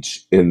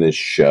leads in this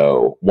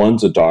show,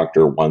 one's a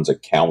doctor, one's a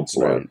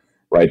counselor,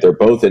 right? They're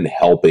both in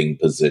helping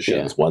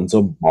positions. Yeah. One's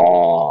a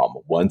mom,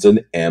 one's an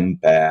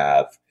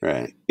empath.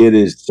 Right. It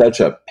is such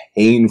a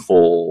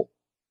painful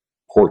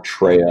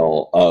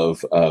portrayal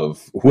of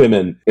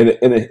women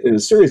in a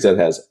series that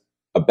has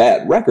a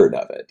bad record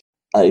of it.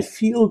 I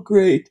feel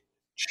great.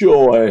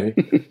 Joy.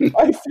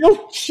 I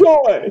feel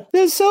joy.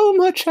 There's so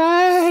much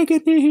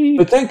agony.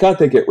 But thank God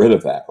they get rid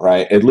of that,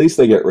 right? At least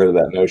they get rid of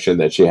that notion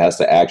that she has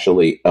to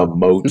actually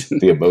emote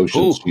the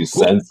emotions she's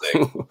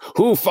sensing.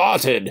 Who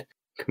farted?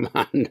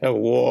 Commander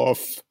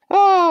Worf.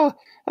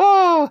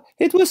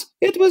 It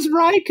was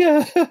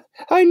Riker.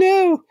 I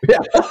know. Yeah.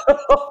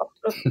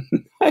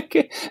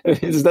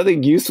 There's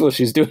nothing useful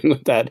she's doing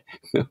with that.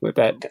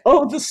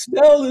 Oh, the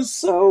smell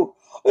is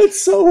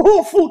it's so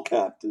awful,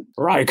 Captain.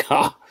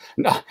 Riker.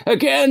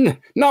 Again,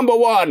 number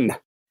one.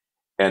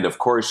 And of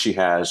course, she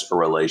has a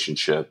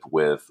relationship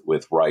with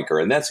Riker.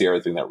 And that's the other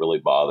thing that really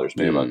bothers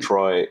me about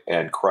Troy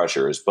and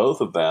Crusher is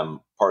both of them,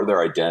 part of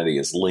their identity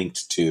is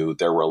linked to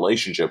their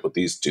relationship with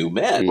these two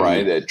men,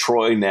 right?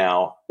 Troy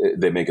now,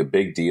 they make a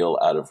big deal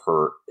out of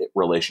her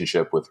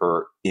relationship with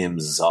her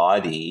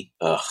Imzadi.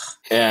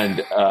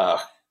 And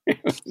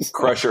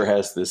Crusher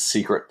has this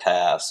secret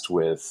past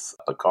with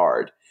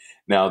Picard.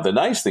 Now, the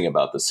nice thing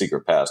about the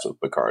secret past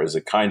with Picard is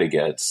it kind of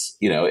gets,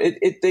 you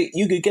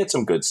could get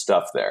some good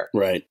stuff there.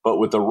 Right. But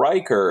with the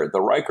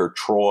Riker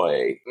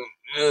Troy.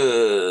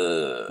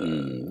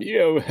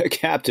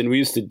 Captain, we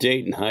used to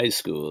date in high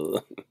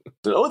school.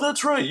 Oh,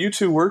 that's right. You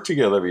two worked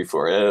together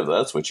before.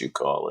 That's what you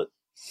call it.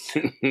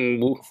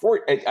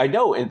 I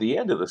know at the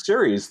end of the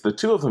series, the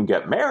two of them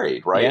get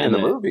married, right? Yeah, in the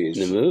movies.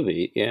 In the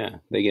movie, yeah.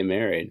 They get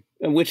married.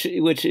 Which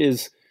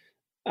is,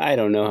 I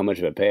don't know how much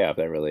of a payoff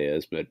that really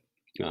is, but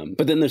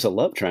then there's a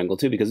love triangle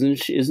too, because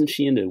isn't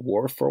she into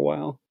Worf for a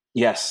while?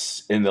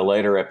 Yes, in the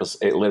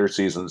later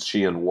seasons,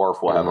 she and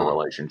Worf will have a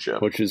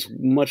relationship, which is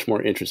much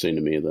more interesting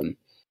to me than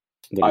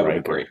I Riker. would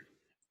agree.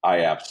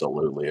 I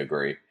absolutely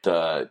agree.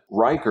 The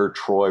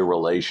Riker-Troy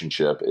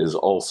relationship is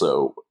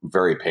also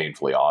very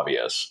painfully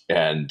obvious,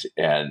 and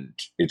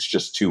it's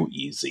just too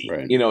easy.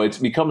 Right. It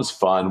becomes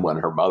fun when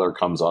her mother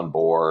comes on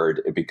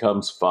board. It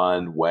becomes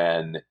fun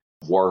when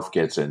Worf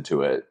gets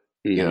into it.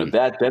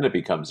 Then it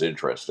becomes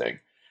interesting.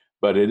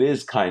 But it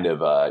is kind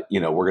of,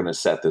 we're going to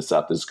set this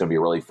up. This is going to be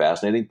a really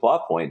fascinating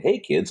plot point. Hey,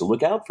 kids,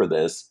 look out for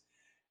this.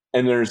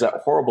 And there's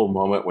that horrible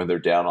moment when they're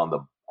down on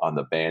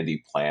the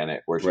Bandy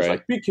planet where she's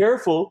like, be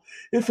careful.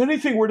 If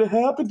anything were to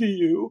happen to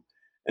you.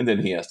 And then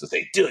he has to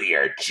say, do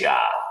your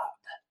job.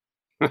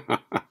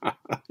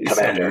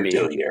 Commander,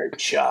 do your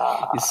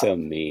job. He's so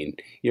mean.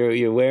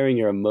 You're wearing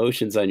your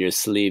emotions on your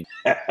sleeve.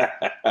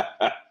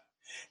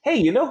 Hey,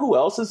 you know who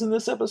else is in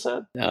this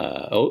episode?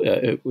 No.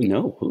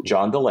 Who?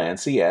 John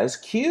Delancey as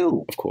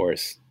Q. Of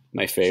course.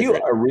 My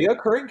favorite. Q, a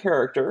reoccurring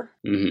character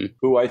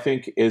who I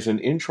think is an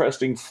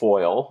interesting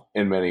foil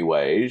in many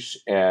ways.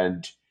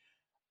 And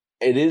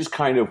it is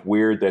kind of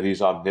weird that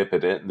he's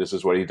omnipotent and this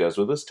is what he does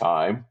with his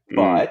time.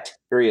 But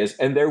here he is.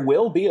 And there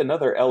will be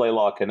another LA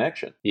Law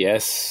connection.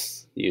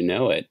 Yes, you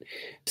know it.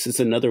 This is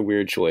another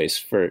weird choice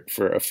for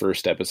a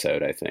first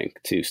episode, I think,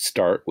 to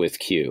start with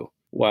Q.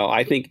 While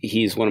I think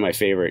he's one of my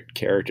favorite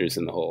characters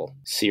in the whole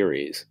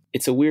series,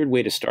 it's a weird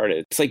way to start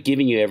it. It's like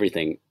giving you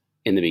everything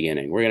in the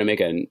beginning. We're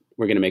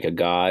gonna make a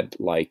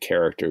god-like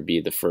character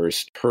be the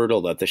first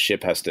hurdle that the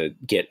ship has to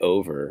get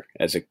over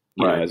as a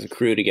as a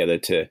crew together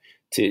to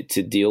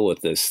deal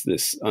with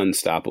this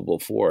unstoppable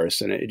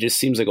force. And it just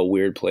seems like a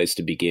weird place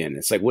to begin.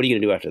 It's like, what are you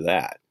gonna do after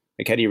that?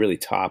 Like, how do you really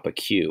top a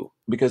Q?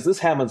 Because this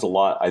happens a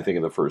lot, I think,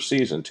 in the first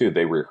season, too.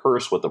 They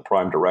rehearse what the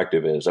prime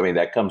directive is. I mean,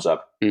 that comes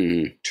up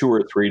 2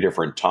 or 3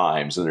 different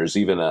times. And there's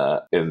even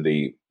in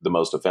the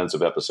most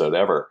offensive episode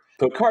ever.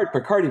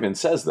 Picard even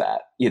says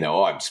that,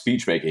 I'm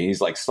speech making.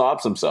 He's like,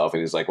 stops himself.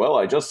 And he's like, well,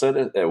 I just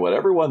said it, what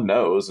everyone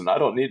knows, and I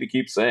don't need to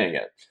keep saying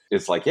it.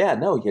 It's like, yeah,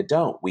 no, you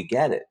don't. We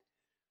get it.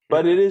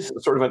 But it is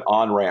sort of an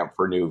on-ramp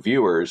for new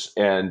viewers,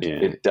 and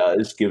it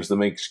gives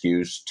them an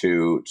excuse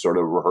to sort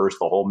of rehearse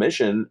the whole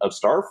mission of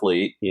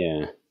Starfleet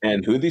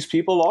and who these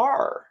people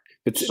are.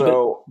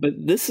 But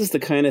this is the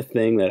kind of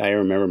thing that I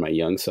remember my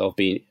young self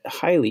being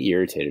highly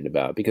irritated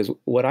about, because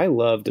what I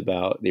loved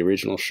about the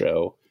original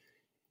show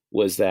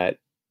was that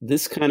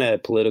this kind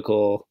of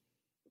political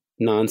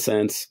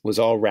nonsense was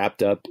all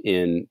wrapped up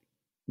in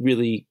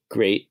really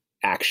great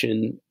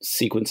action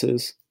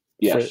sequences.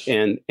 Yes.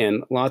 And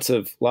lots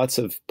of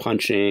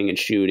punching and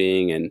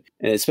shooting and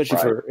especially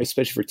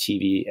for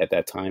TV at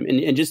that time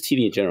and just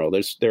TV in general.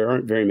 There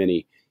aren't very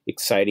many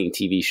exciting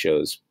TV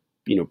shows,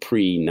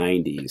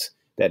 pre-90s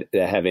that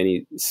have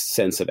any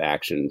sense of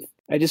action.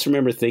 I just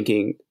remember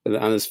thinking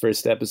on this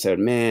first episode,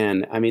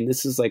 man, I mean,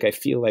 this is like I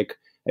feel like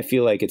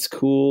it's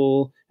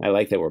cool. I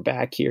like that we're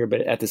back here,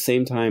 but at the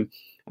same time,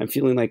 I'm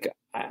feeling like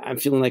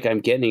I'm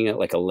getting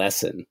like a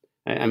lesson.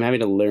 I'm having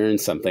to learn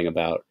something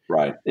about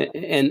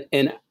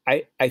and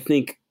I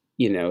think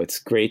it's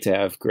great to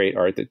have great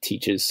art that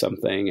teaches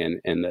something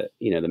and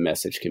the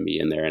message can be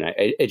in there, and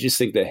I just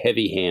think the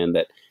heavy hand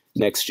that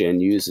Next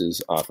Gen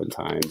uses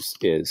oftentimes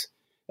is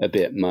a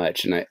bit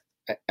much, and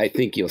I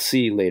think you'll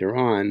see later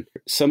on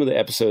some of the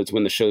episodes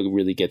when the show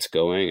really gets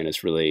going and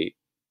it's really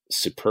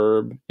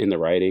superb in the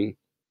writing.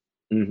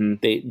 Mm-hmm.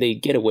 They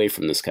get away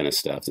from this kind of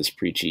stuff, this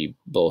preachy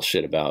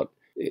bullshit about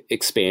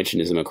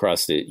expansionism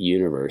across the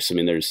universe. I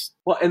mean,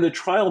 and the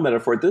trial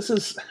metaphor, this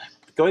is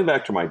going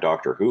back to my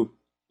Doctor Who,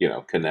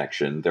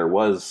 connection. There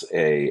was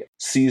a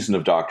season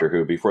of Doctor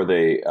Who before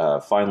they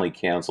finally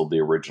canceled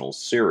the original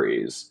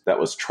series that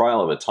was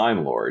Trial of a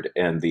Time Lord.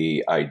 And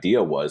the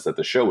idea was that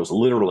the show was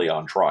literally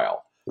on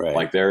trial. Right.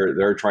 Like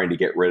they're trying to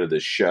get rid of the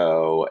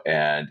show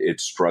and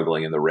it's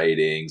struggling in the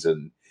ratings.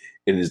 And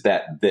is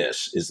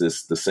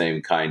this the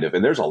same kind of,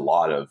 and there's a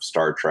lot of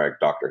Star Trek,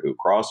 Doctor Who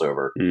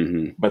crossover,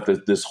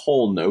 but this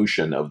whole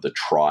notion of the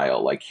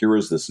trial, like here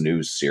is this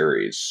new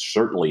series,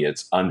 certainly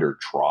it's under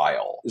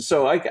trial.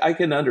 So I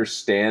can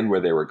understand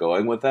where they were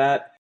going with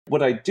that.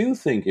 What I do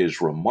think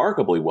is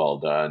remarkably well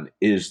done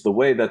is the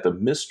way that the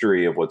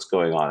mystery of what's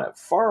going on at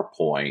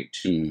Farpoint,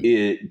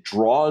 it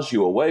draws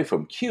you away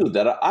from Q,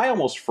 that I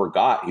almost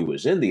forgot he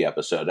was in the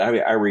episode. I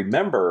mean, I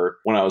remember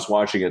when I was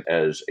watching it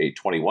as a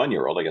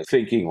 21-year-old, I guess,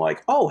 thinking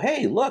like, oh,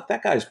 hey, look,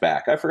 that guy's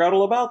back. I forgot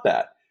all about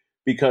that.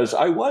 Because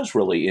I was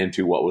really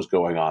into what was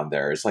going on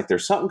there. It's like,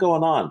 there's something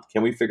going on.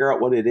 Can we figure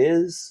out what it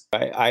is?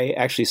 I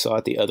actually saw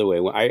it the other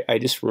way. I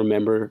just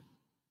remember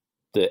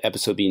the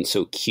episode being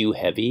so Q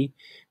heavy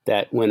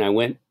that when I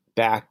went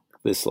back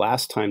this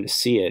last time to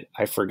see it,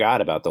 I forgot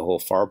about the whole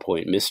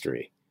Farpoint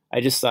mystery. I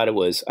just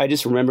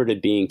remembered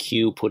it being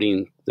Q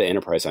putting the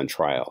Enterprise on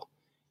trial.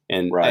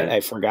 And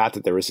I forgot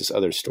that there was this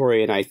other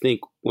story. And I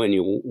think when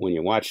you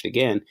watch it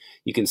again,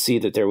 you can see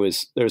that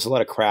there's a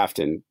lot of craft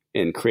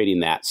in creating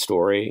that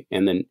story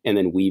and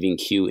then weaving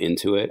Q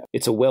into it.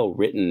 It's a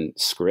well-written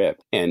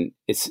script and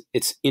it's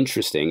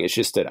interesting. It's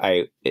just that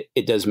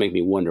it does make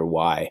me wonder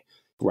why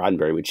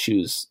Roddenberry would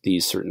choose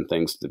these certain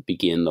things to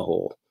begin the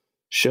whole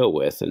show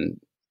with. And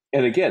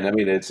again, I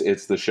mean, it's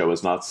the show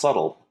is not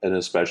subtle, and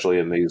especially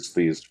in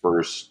these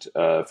first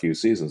few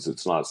seasons,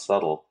 it's not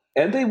subtle.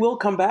 And they will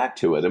come back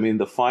to it. I mean,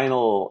 the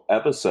final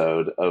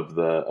episode of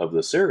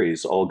the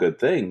series, All Good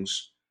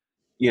Things,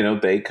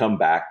 they come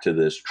back to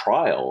this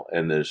trial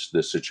and this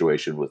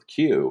situation with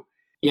Q.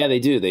 Yeah, they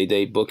do.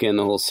 They bookend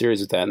the whole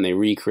series with that, and they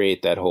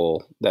recreate that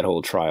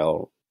whole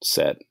trial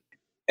set.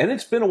 And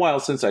it's been a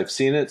while since I've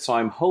seen it, so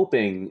I'm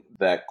hoping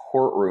that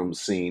courtroom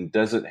scene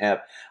doesn't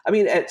have... I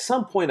mean, at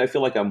some point, I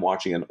feel like I'm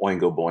watching an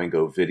Oingo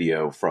Boingo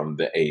video from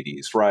the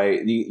 80s, right?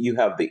 You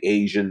have the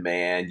Asian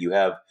man, you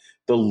have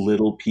the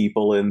little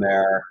people in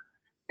there.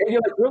 And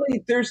you're like,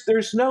 really?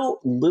 There's no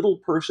little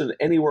person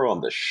anywhere on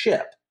the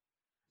ship,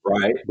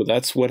 right? Well,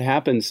 that's what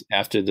happens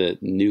after the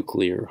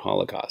nuclear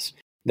holocaust.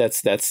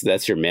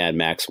 That's your Mad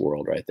Max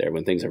world right there,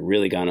 when things have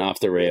really gone off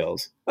the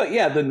rails. But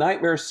yeah, the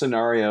nightmare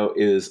scenario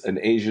is an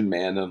Asian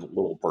man and a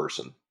little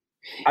person.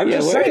 I'm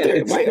just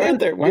saying. Why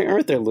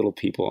aren't there little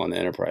people on the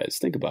Enterprise?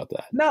 Think about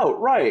that. No,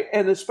 right.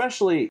 And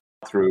especially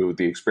through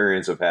the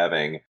experience of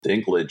having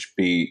Dinklage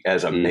be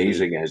as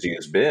amazing as he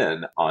has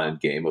been on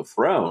Game of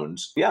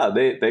Thrones. Yeah,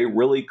 they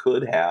really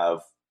could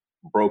have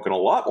broken a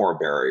lot more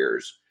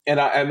barriers. And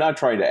I'm not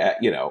trying to add,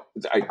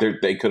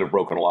 they could have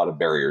broken a lot of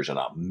barriers in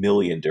a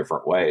million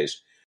different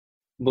ways.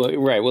 Well,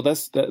 right. Well,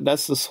 that's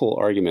this whole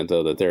argument,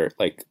 though, that they're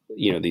like,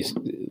 these,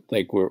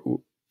 like, we're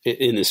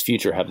in this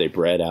future, have they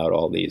bred out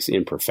all these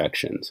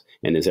imperfections?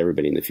 And is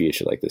everybody in the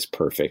future like this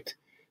perfect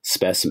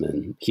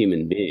specimen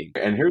human being?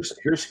 And here's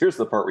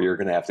the part where you're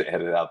going to have to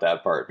edit out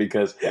that part,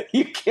 because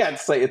you can't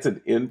say it's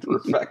an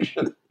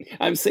imperfection.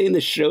 I'm saying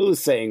the show's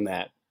saying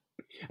that.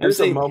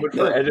 There's a moment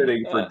for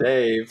editing for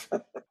Dave.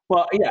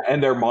 Well, yeah,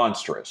 and they're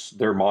monstrous.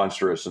 They're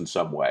monstrous in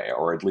some way,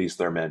 or at least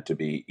they're meant to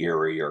be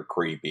eerie or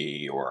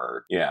creepy,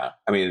 or yeah.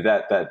 I mean,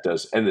 that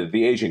does, and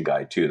the Asian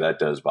guy too. That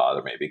does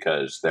bother me,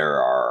 because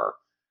there are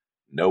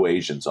no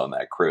Asians on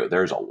that crew.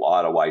 There's a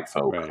lot of white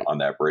folk on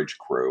that bridge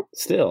crew.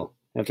 Still,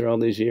 after all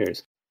these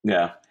years.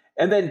 Yeah,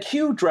 and then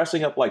Q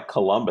dressing up like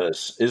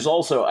Columbus is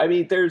also. I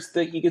mean,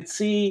 you could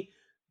see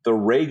the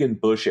Reagan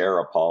Bush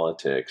era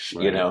politics.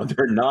 Right.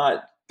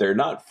 They're They're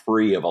not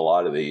free of a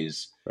lot of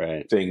these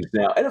things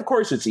now. And of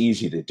course, it's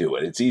easy to do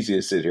it. It's easy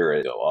to sit here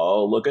and go,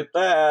 oh, look at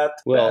that.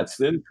 Well, that's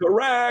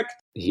incorrect.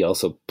 He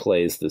also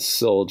plays the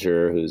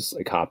soldier who's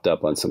like hopped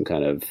up on some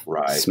kind of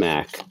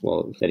smack.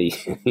 Well, that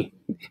he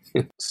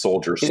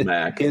soldier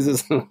smack. He has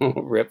this little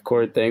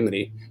ripcord thing that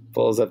he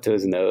pulls up to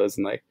his nose,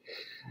 and like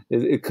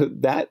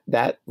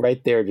that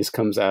right there just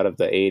comes out of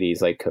the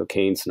 80s, like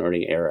cocaine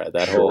snorting era.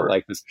 That whole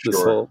like this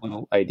whole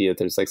little idea that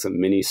there's like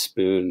some mini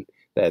spoon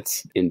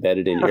that's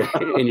embedded in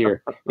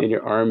your in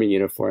your army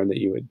uniform that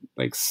you would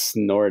like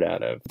snort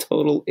out of.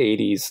 Total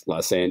 80s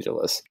Los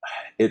Angeles.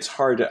 It's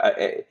hard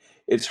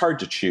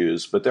to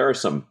choose, but there are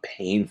some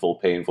painful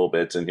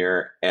bits in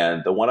here,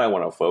 and the one I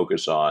want to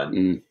focus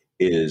on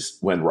is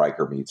when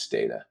Riker meets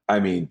Data. I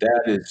mean,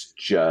 that is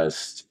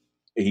just,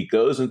 he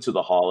goes into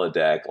the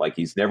holodeck like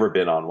he's never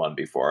been on one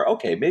before.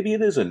 Okay, maybe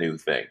it is a new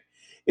thing.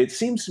 It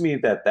seems to me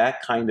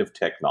that kind of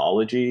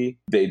technology,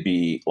 they'd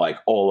be like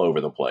all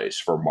over the place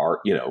for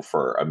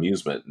for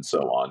amusement and so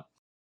on.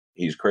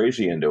 He's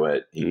crazy into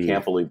it. He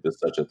can't believe there's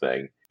such a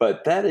thing.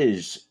 But that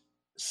is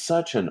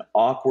such an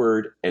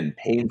awkward and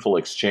painful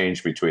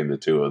exchange between the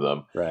two of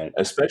them. Right.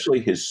 Especially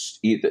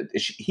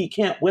he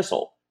can't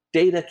whistle.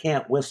 Data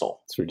can't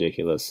whistle. It's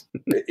ridiculous.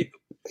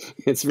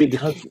 It's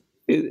ridiculous.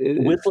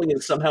 Whistling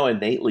is somehow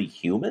innately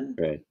human.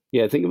 Right.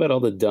 Yeah, think about all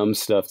the dumb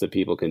stuff that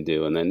people can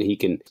do, and then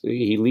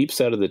he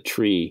leaps out of the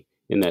tree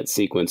in that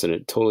sequence, and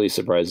it totally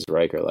surprises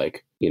Riker.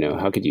 Like,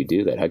 how could you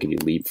do that? How could you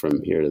leap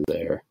from here to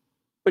there?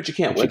 But you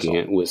can't whistle. You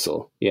can't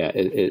whistle. Yeah,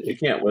 you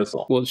can't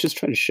whistle. Well, it's just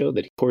trying to show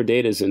that poor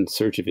Data's in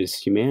search of his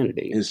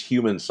humanity, his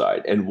human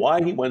side, and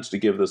why he wants to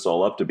give this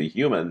all up to be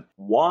human.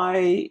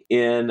 Why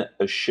in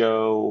a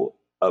show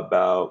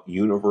about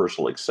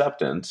universal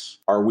acceptance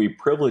are we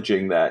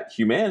privileging that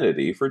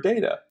humanity for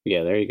Data?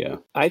 Yeah, there you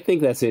go. I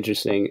think that's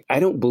interesting. I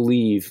don't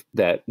believe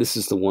that this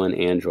is the one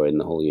android in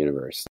the whole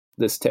universe.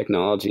 This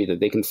technology that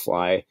they can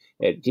fly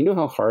at, do you know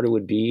how hard it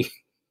would be?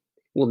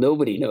 Well,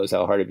 nobody knows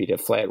how hard it'd be to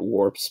fly at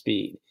warp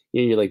speed.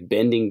 You're like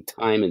bending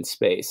time and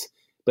space.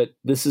 But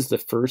this is the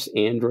first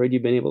android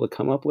you've been able to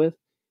come up with?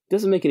 It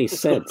doesn't make any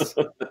sense.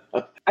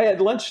 I had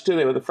lunch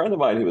today with a friend of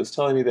mine who was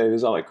telling me that he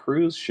was on a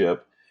cruise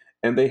ship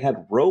and they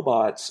had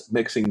robots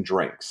mixing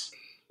drinks.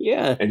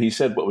 Yeah. And he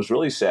said what was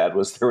really sad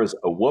was there was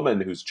a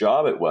woman whose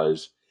job it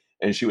was,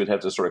 and she would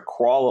have to sort of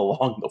crawl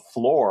along the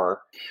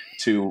floor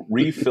to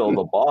refill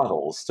the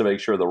bottles to make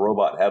sure the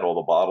robot had all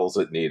the bottles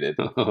it needed.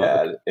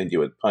 And you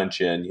would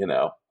punch in,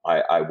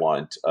 I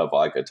want a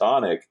vodka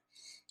tonic.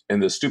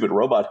 And the stupid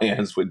robot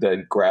hands would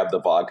then grab the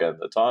vodka and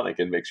the tonic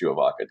and mix you a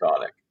vodka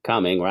tonic.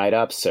 Coming right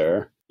up,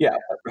 sir. Yeah.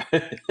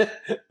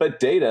 But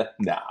Data,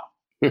 no.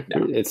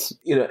 No. It's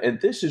and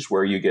this is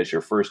where you get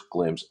your first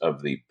glimpse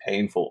of the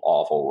painful,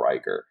 awful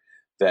Riker.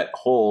 That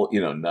whole,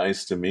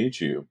 nice to meet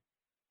you,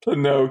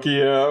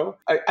 Pinocchio.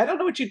 I don't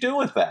know what you do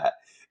with that.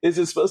 Is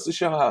it supposed to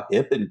show how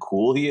hip and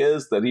cool he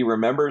is? That he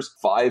remembers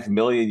 5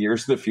 million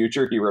years in the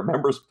future? He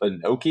remembers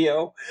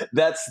Pinocchio.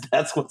 That's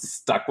what's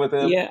stuck with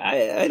him. Yeah,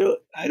 I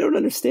don't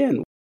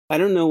understand. I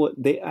don't know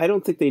I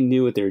don't think they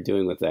knew what they were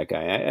doing with that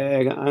guy.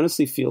 I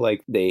honestly feel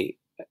like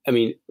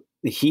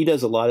he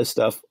does a lot of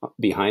stuff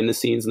behind the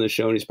scenes in the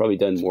show, and he's probably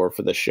done more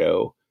for the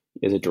show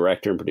as a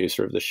director and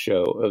producer of the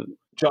show.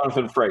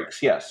 Jonathan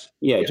Frakes, yes.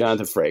 Yeah, yes.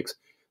 Jonathan Frakes.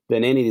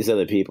 Than any of these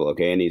other people,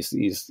 okay? And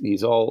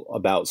he's all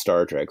about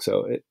Star Trek.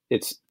 So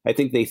I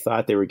think they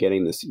thought they were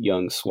getting this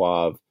young,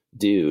 suave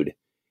dude,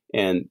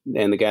 and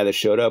the guy that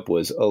showed up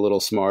was a little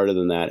smarter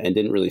than that and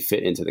didn't really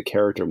fit into the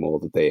character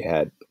mold that they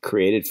had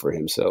created for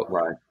him. So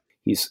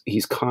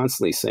he's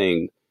constantly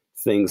saying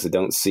things that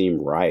don't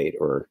seem right,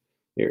 or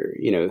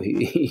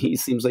he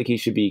seems like he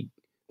should be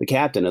the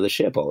captain of the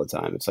ship all the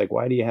time. It's like,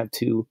 why do you have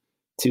two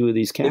of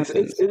these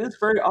captains? It is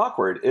very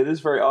awkward. It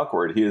is very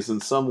awkward. He is in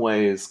some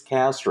ways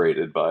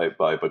castrated by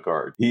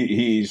Picard.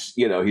 He's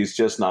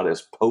just not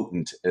as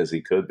potent as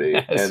he could be.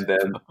 And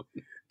then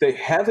they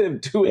have him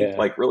doing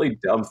like really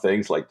dumb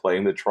things like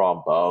playing the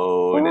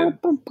trombone and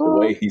the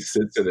way he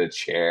sits in a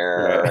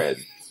chair. Right. And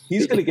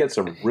he's going to get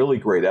some really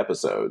great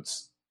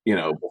episodes,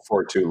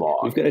 before too long.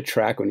 We've got a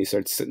track when he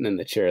starts sitting in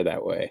the chair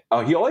that way. Oh,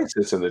 he always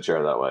sits in the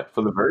chair that way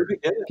from the very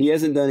beginning. He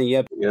hasn't done it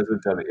yet.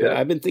 But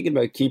I've been thinking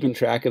about keeping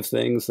track of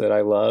things that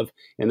I love,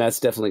 and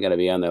that's definitely going to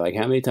be on there. Like,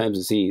 how many times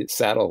has he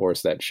saddle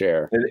horse that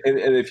chair? And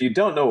if you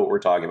don't know what we're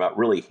talking about,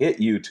 really hit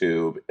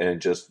YouTube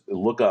and just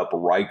look up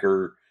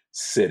Riker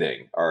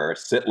sitting, or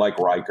sit like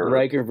Riker.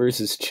 Riker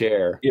versus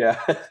chair. Yeah,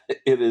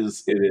 it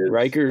is.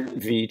 Riker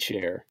v.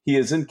 chair. He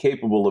is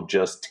incapable of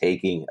just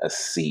taking a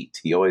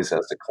seat. He always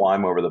has to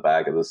climb over the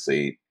back of the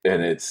seat,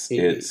 and it's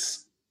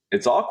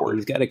awkward.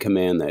 He's got to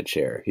command that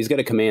chair. He's got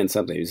to command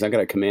something. He's not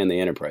going to command the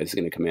Enterprise. He's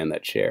going to command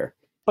that chair.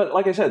 But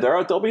like I said,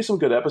 there'll be some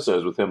good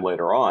episodes with him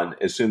later on,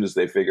 as soon as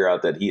they figure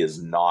out that he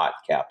is not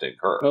Captain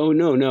Kirk. Oh,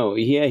 no.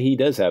 Yeah, he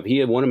does have. He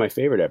had one of my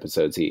favorite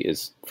episodes. He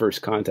is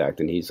First Contact,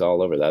 and he's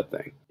all over that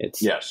thing.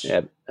 It's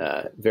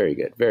very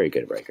good. Very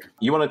good, Riker.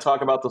 You want to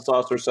talk about the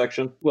saucer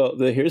section? Well,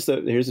 here's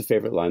the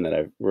favorite line that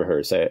I've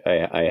rehearsed.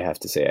 I have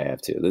to say I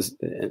have to. This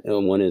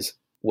one is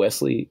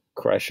Wesley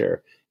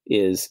Crusher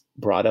is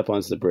brought up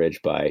onto the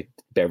bridge by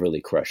Beverly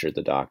Crusher,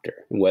 the doctor.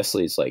 And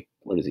Wesley's like,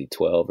 what is he,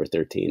 12 or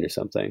 13 or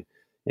something?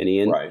 And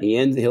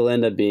he'll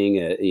end up being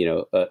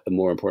a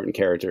more important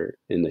character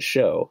in the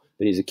show,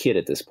 but he's a kid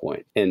at this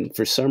point. And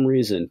for some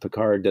reason,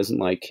 Picard doesn't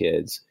like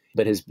kids,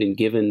 but has been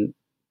given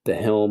the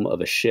helm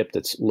of a ship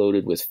that's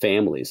loaded with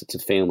families. It's a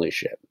family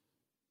ship.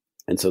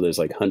 And so there's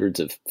like hundreds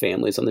of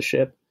families on the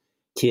ship,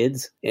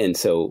 kids. And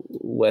so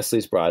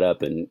Wesley's brought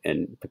up and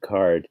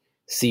Picard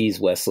sees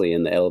Wesley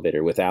in the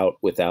elevator without,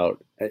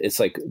 it's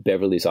like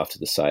Beverly's off to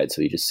the side.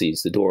 So he just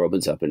sees the door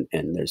opens up and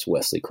there's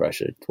Wesley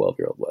Crusher,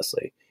 12-year-old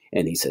Wesley.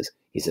 And he says,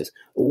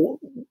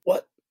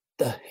 what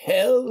the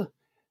hell?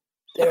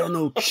 There are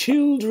no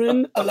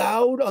children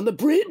allowed on the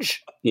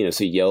bridge. So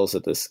he yells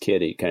at this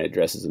kid. He kind of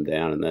dresses him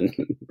down and then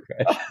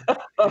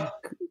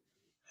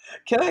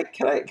Can I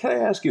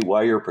ask you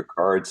why your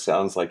Picard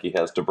sounds like he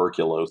has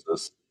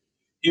tuberculosis?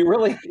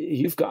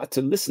 You've got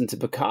to listen to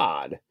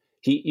Picard.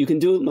 You can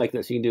do it like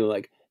this. You can do it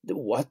like,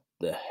 what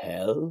the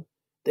hell?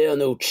 There are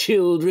no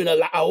children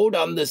allowed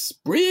on this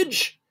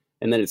bridge.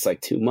 And then it's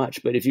like too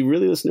much. But if you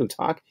really listen to him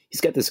talk,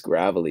 he's got this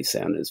gravelly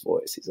sound in his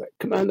voice. He's like,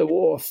 Commander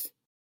Worf.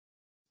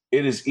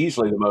 It is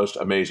easily the most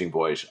amazing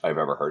voice I've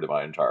ever heard in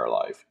my entire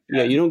life.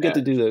 Yeah, you don't get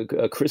to do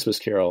a Christmas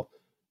Carol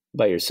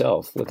by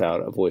yourself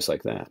without a voice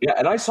like that. Yeah,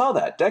 and I saw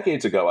that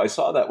decades ago. I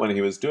saw that when he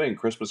was doing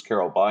Christmas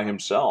Carol by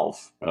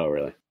himself. Oh,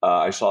 really?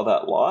 I saw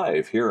that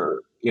live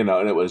here,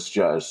 and it was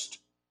just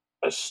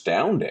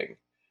astounding.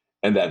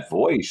 And that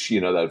voice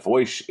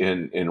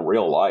in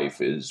real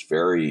life is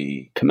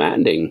very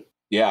commanding.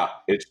 Yeah,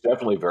 it's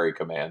definitely very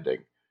commanding.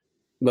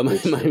 But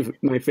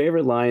my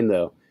favorite line,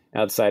 though,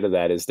 outside of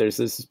that, is there's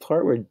this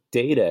part where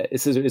Data,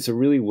 it's a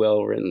really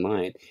well written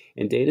line,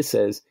 and Data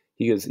says,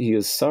 he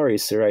goes, sorry,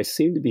 sir, I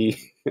seem to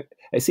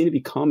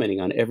be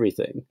commenting on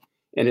everything.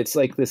 And it's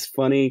like this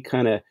funny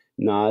kind of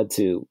nod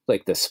to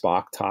like the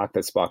Spock talk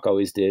that Spock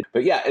always did.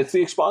 But yeah, it's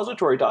the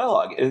expository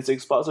dialogue. And it's the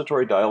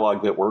expository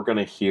dialogue that we're going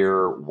to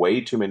hear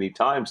way too many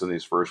times in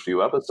these first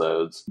few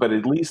episodes. But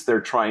at least they're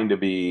trying to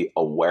be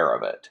aware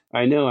of it.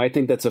 I know. I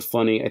think that's a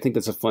funny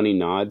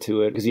nod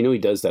to it because he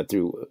does that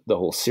through the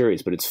whole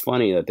series. But it's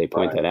funny that they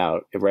point that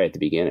out right at the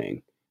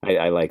beginning.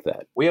 I like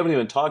that. We haven't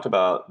even talked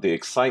about the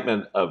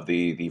excitement of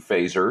the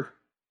phaser.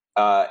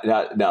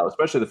 Now,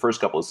 especially the first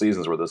couple of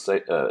seasons where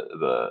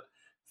the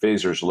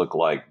phasers look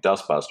like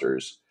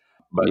dustbusters.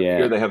 But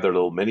here they have their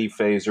little mini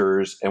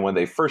phasers. And when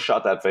they first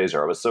shot that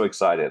phaser, I was so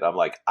excited. I'm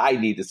like, I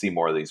need to see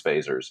more of these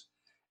phasers.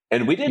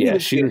 And we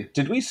didn't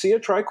did we see a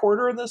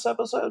tricorder in this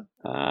episode?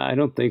 I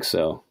don't think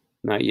so.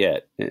 Not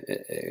yet.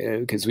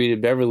 Because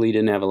Beverly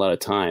didn't have a lot of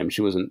time.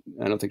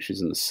 I don't think she's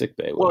in the sick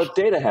bay. Well,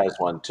 Data has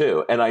one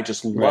too. And I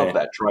just love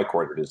that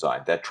tricorder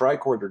design. That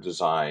tricorder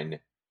design,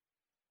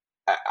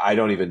 I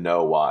don't even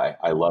know why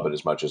I love it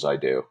as much as I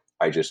do.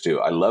 I just do.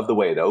 I love the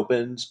way it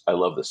opens. I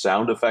love the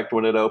sound effect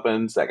when it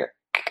opens.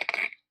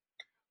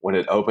 When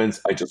it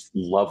opens, I just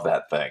love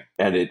that thing.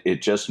 And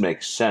it just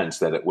makes sense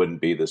that it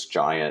wouldn't be this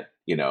giant,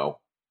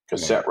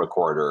 cassette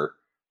recorder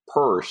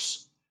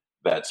purse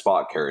that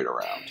Spock carried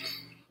around.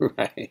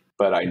 Right.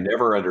 But I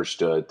never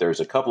understood. There's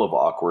a couple of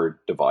awkward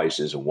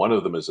devices, and one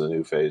of them is the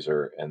new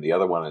phaser, and the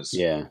other one is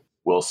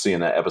we'll see in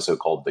that episode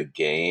called The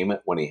Game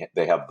when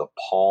they have the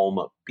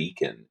Palm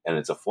Beacon, and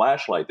it's a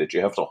flashlight that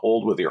you have to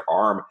hold with your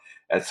arm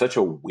at such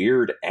a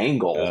weird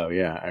angle. Oh,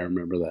 yeah, I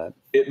remember that.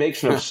 It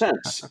makes no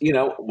sense.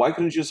 Why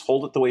couldn't you just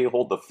hold it the way you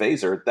hold the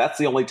phaser? That's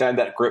the only time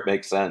that grip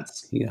makes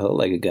sense. You hold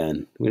it like a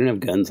gun. We don't have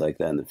guns like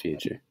that in the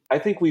future. I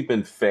think we've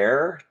been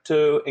fair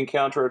to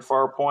Encounter at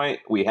Farpoint.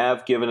 We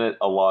have given it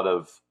a lot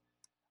of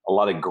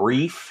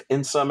grief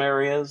in some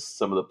areas,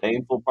 some of the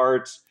painful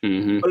parts,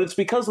 but it's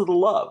because of the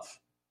love.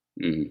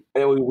 Mm-hmm.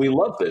 And we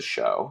love this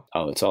show.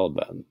 Oh, it's all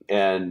about it.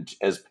 And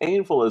as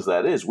painful as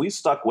that is, we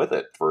stuck with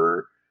it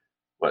for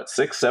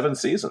 6-7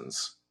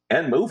 seasons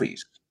and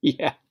movies.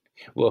 Yeah.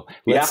 Well,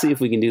 let's see if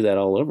we can do that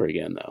all over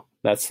again, though.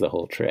 That's the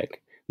whole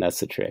trick.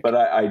 That's the trick. But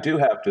I do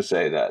have to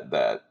say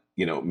that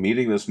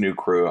meeting this new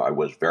crew, I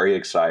was very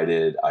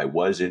excited. I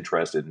was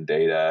interested in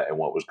Data and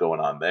what was going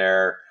on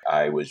there.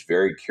 I was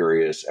very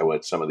curious at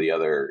what some of the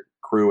other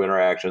crew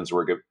interactions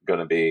were going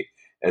to be,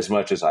 as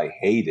much as I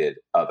hated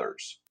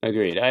others.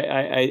 Agreed.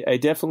 I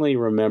definitely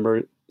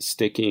remember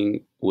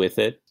sticking with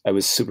it. I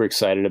was super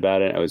excited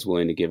about it. I was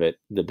willing to give it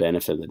the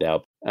benefit of the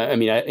doubt.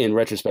 In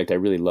retrospect, I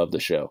really loved the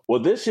show.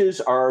 Well, this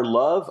is our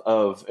love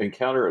of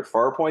Encounter at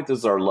Farpoint. This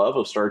is our love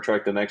of Star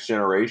Trek: The Next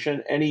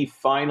Generation. Any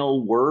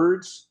final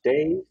words,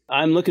 Dave?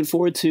 I'm looking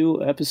forward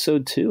to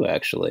episode 2.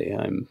 Actually,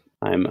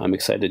 I'm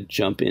excited to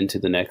jump into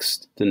the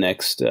next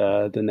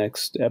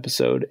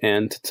episode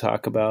and to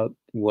talk about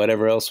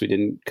whatever else we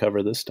didn't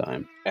cover this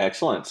time.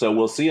 Excellent. So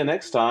we'll see you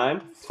next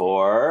time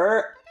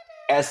for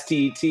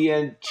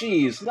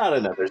STTNGeez, not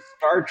another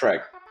Star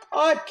Trek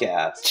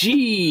podcast.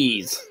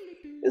 Jeez.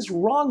 What is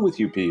wrong with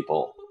you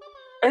people?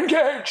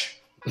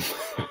 Engage!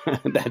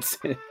 That's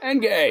it.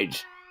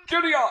 Engage!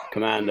 Giddy up!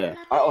 Commander.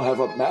 I'll have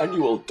a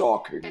manual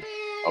docking.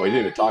 Oh, we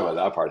didn't even talk about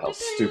that part, how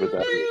stupid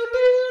that is.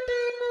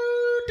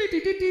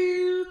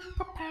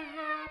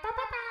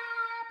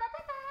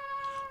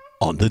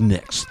 On the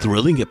next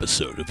thrilling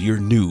episode of your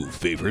new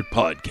favorite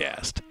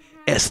podcast,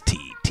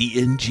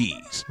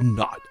 STTNGeez,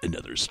 not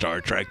another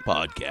Star Trek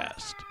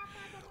podcast,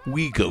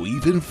 we go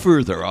even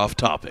further off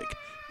topic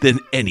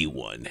than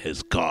anyone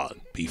has gone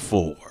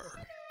before.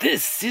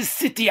 This is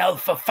City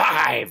Alpha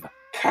 5.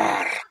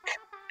 Hark,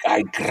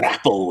 I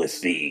grapple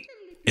with thee.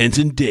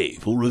 Ensign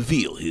Dave will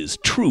reveal his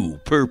true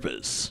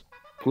purpose.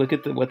 Look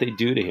at what they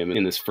do to him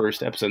in this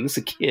first episode. This is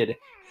a kid.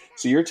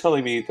 So you're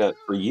telling me that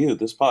for you,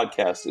 this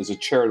podcast is a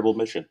charitable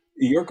mission.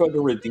 You're going to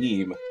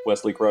redeem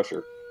Wesley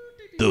Crusher.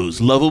 Those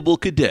lovable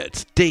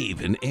cadets,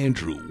 Dave and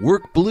Andrew,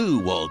 work blue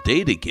while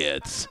Data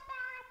gets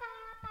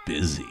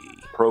busy.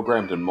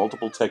 Programmed in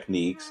multiple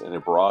techniques and a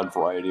broad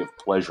variety of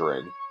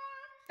pleasuring.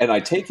 And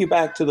I take you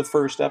back to the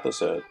first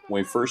episode,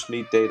 when we first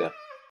meet Data.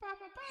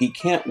 He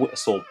can't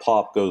whistle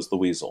Pop Goes the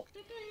Weasel.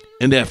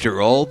 And after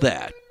all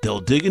that,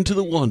 they'll dig into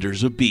the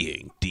wonders of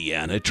being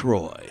Deanna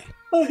Troi.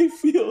 I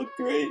feel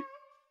great.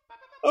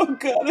 Oh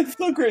God, I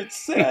feel great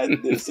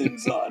sadness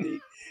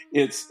anxiety.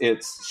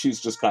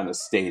 She's just kind of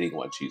stating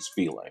what she's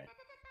feeling.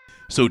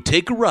 So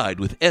take a ride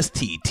with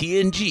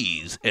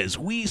STTNGeez as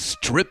we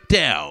strip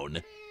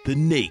down the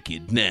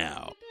naked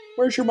now.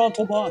 Where's your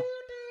Montalban?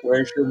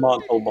 Where's your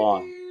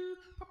Montalban?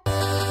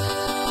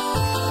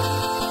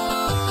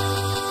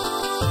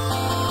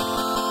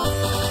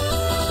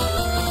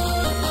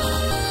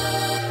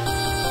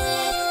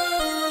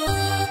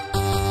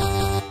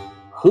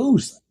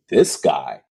 Who's this guy?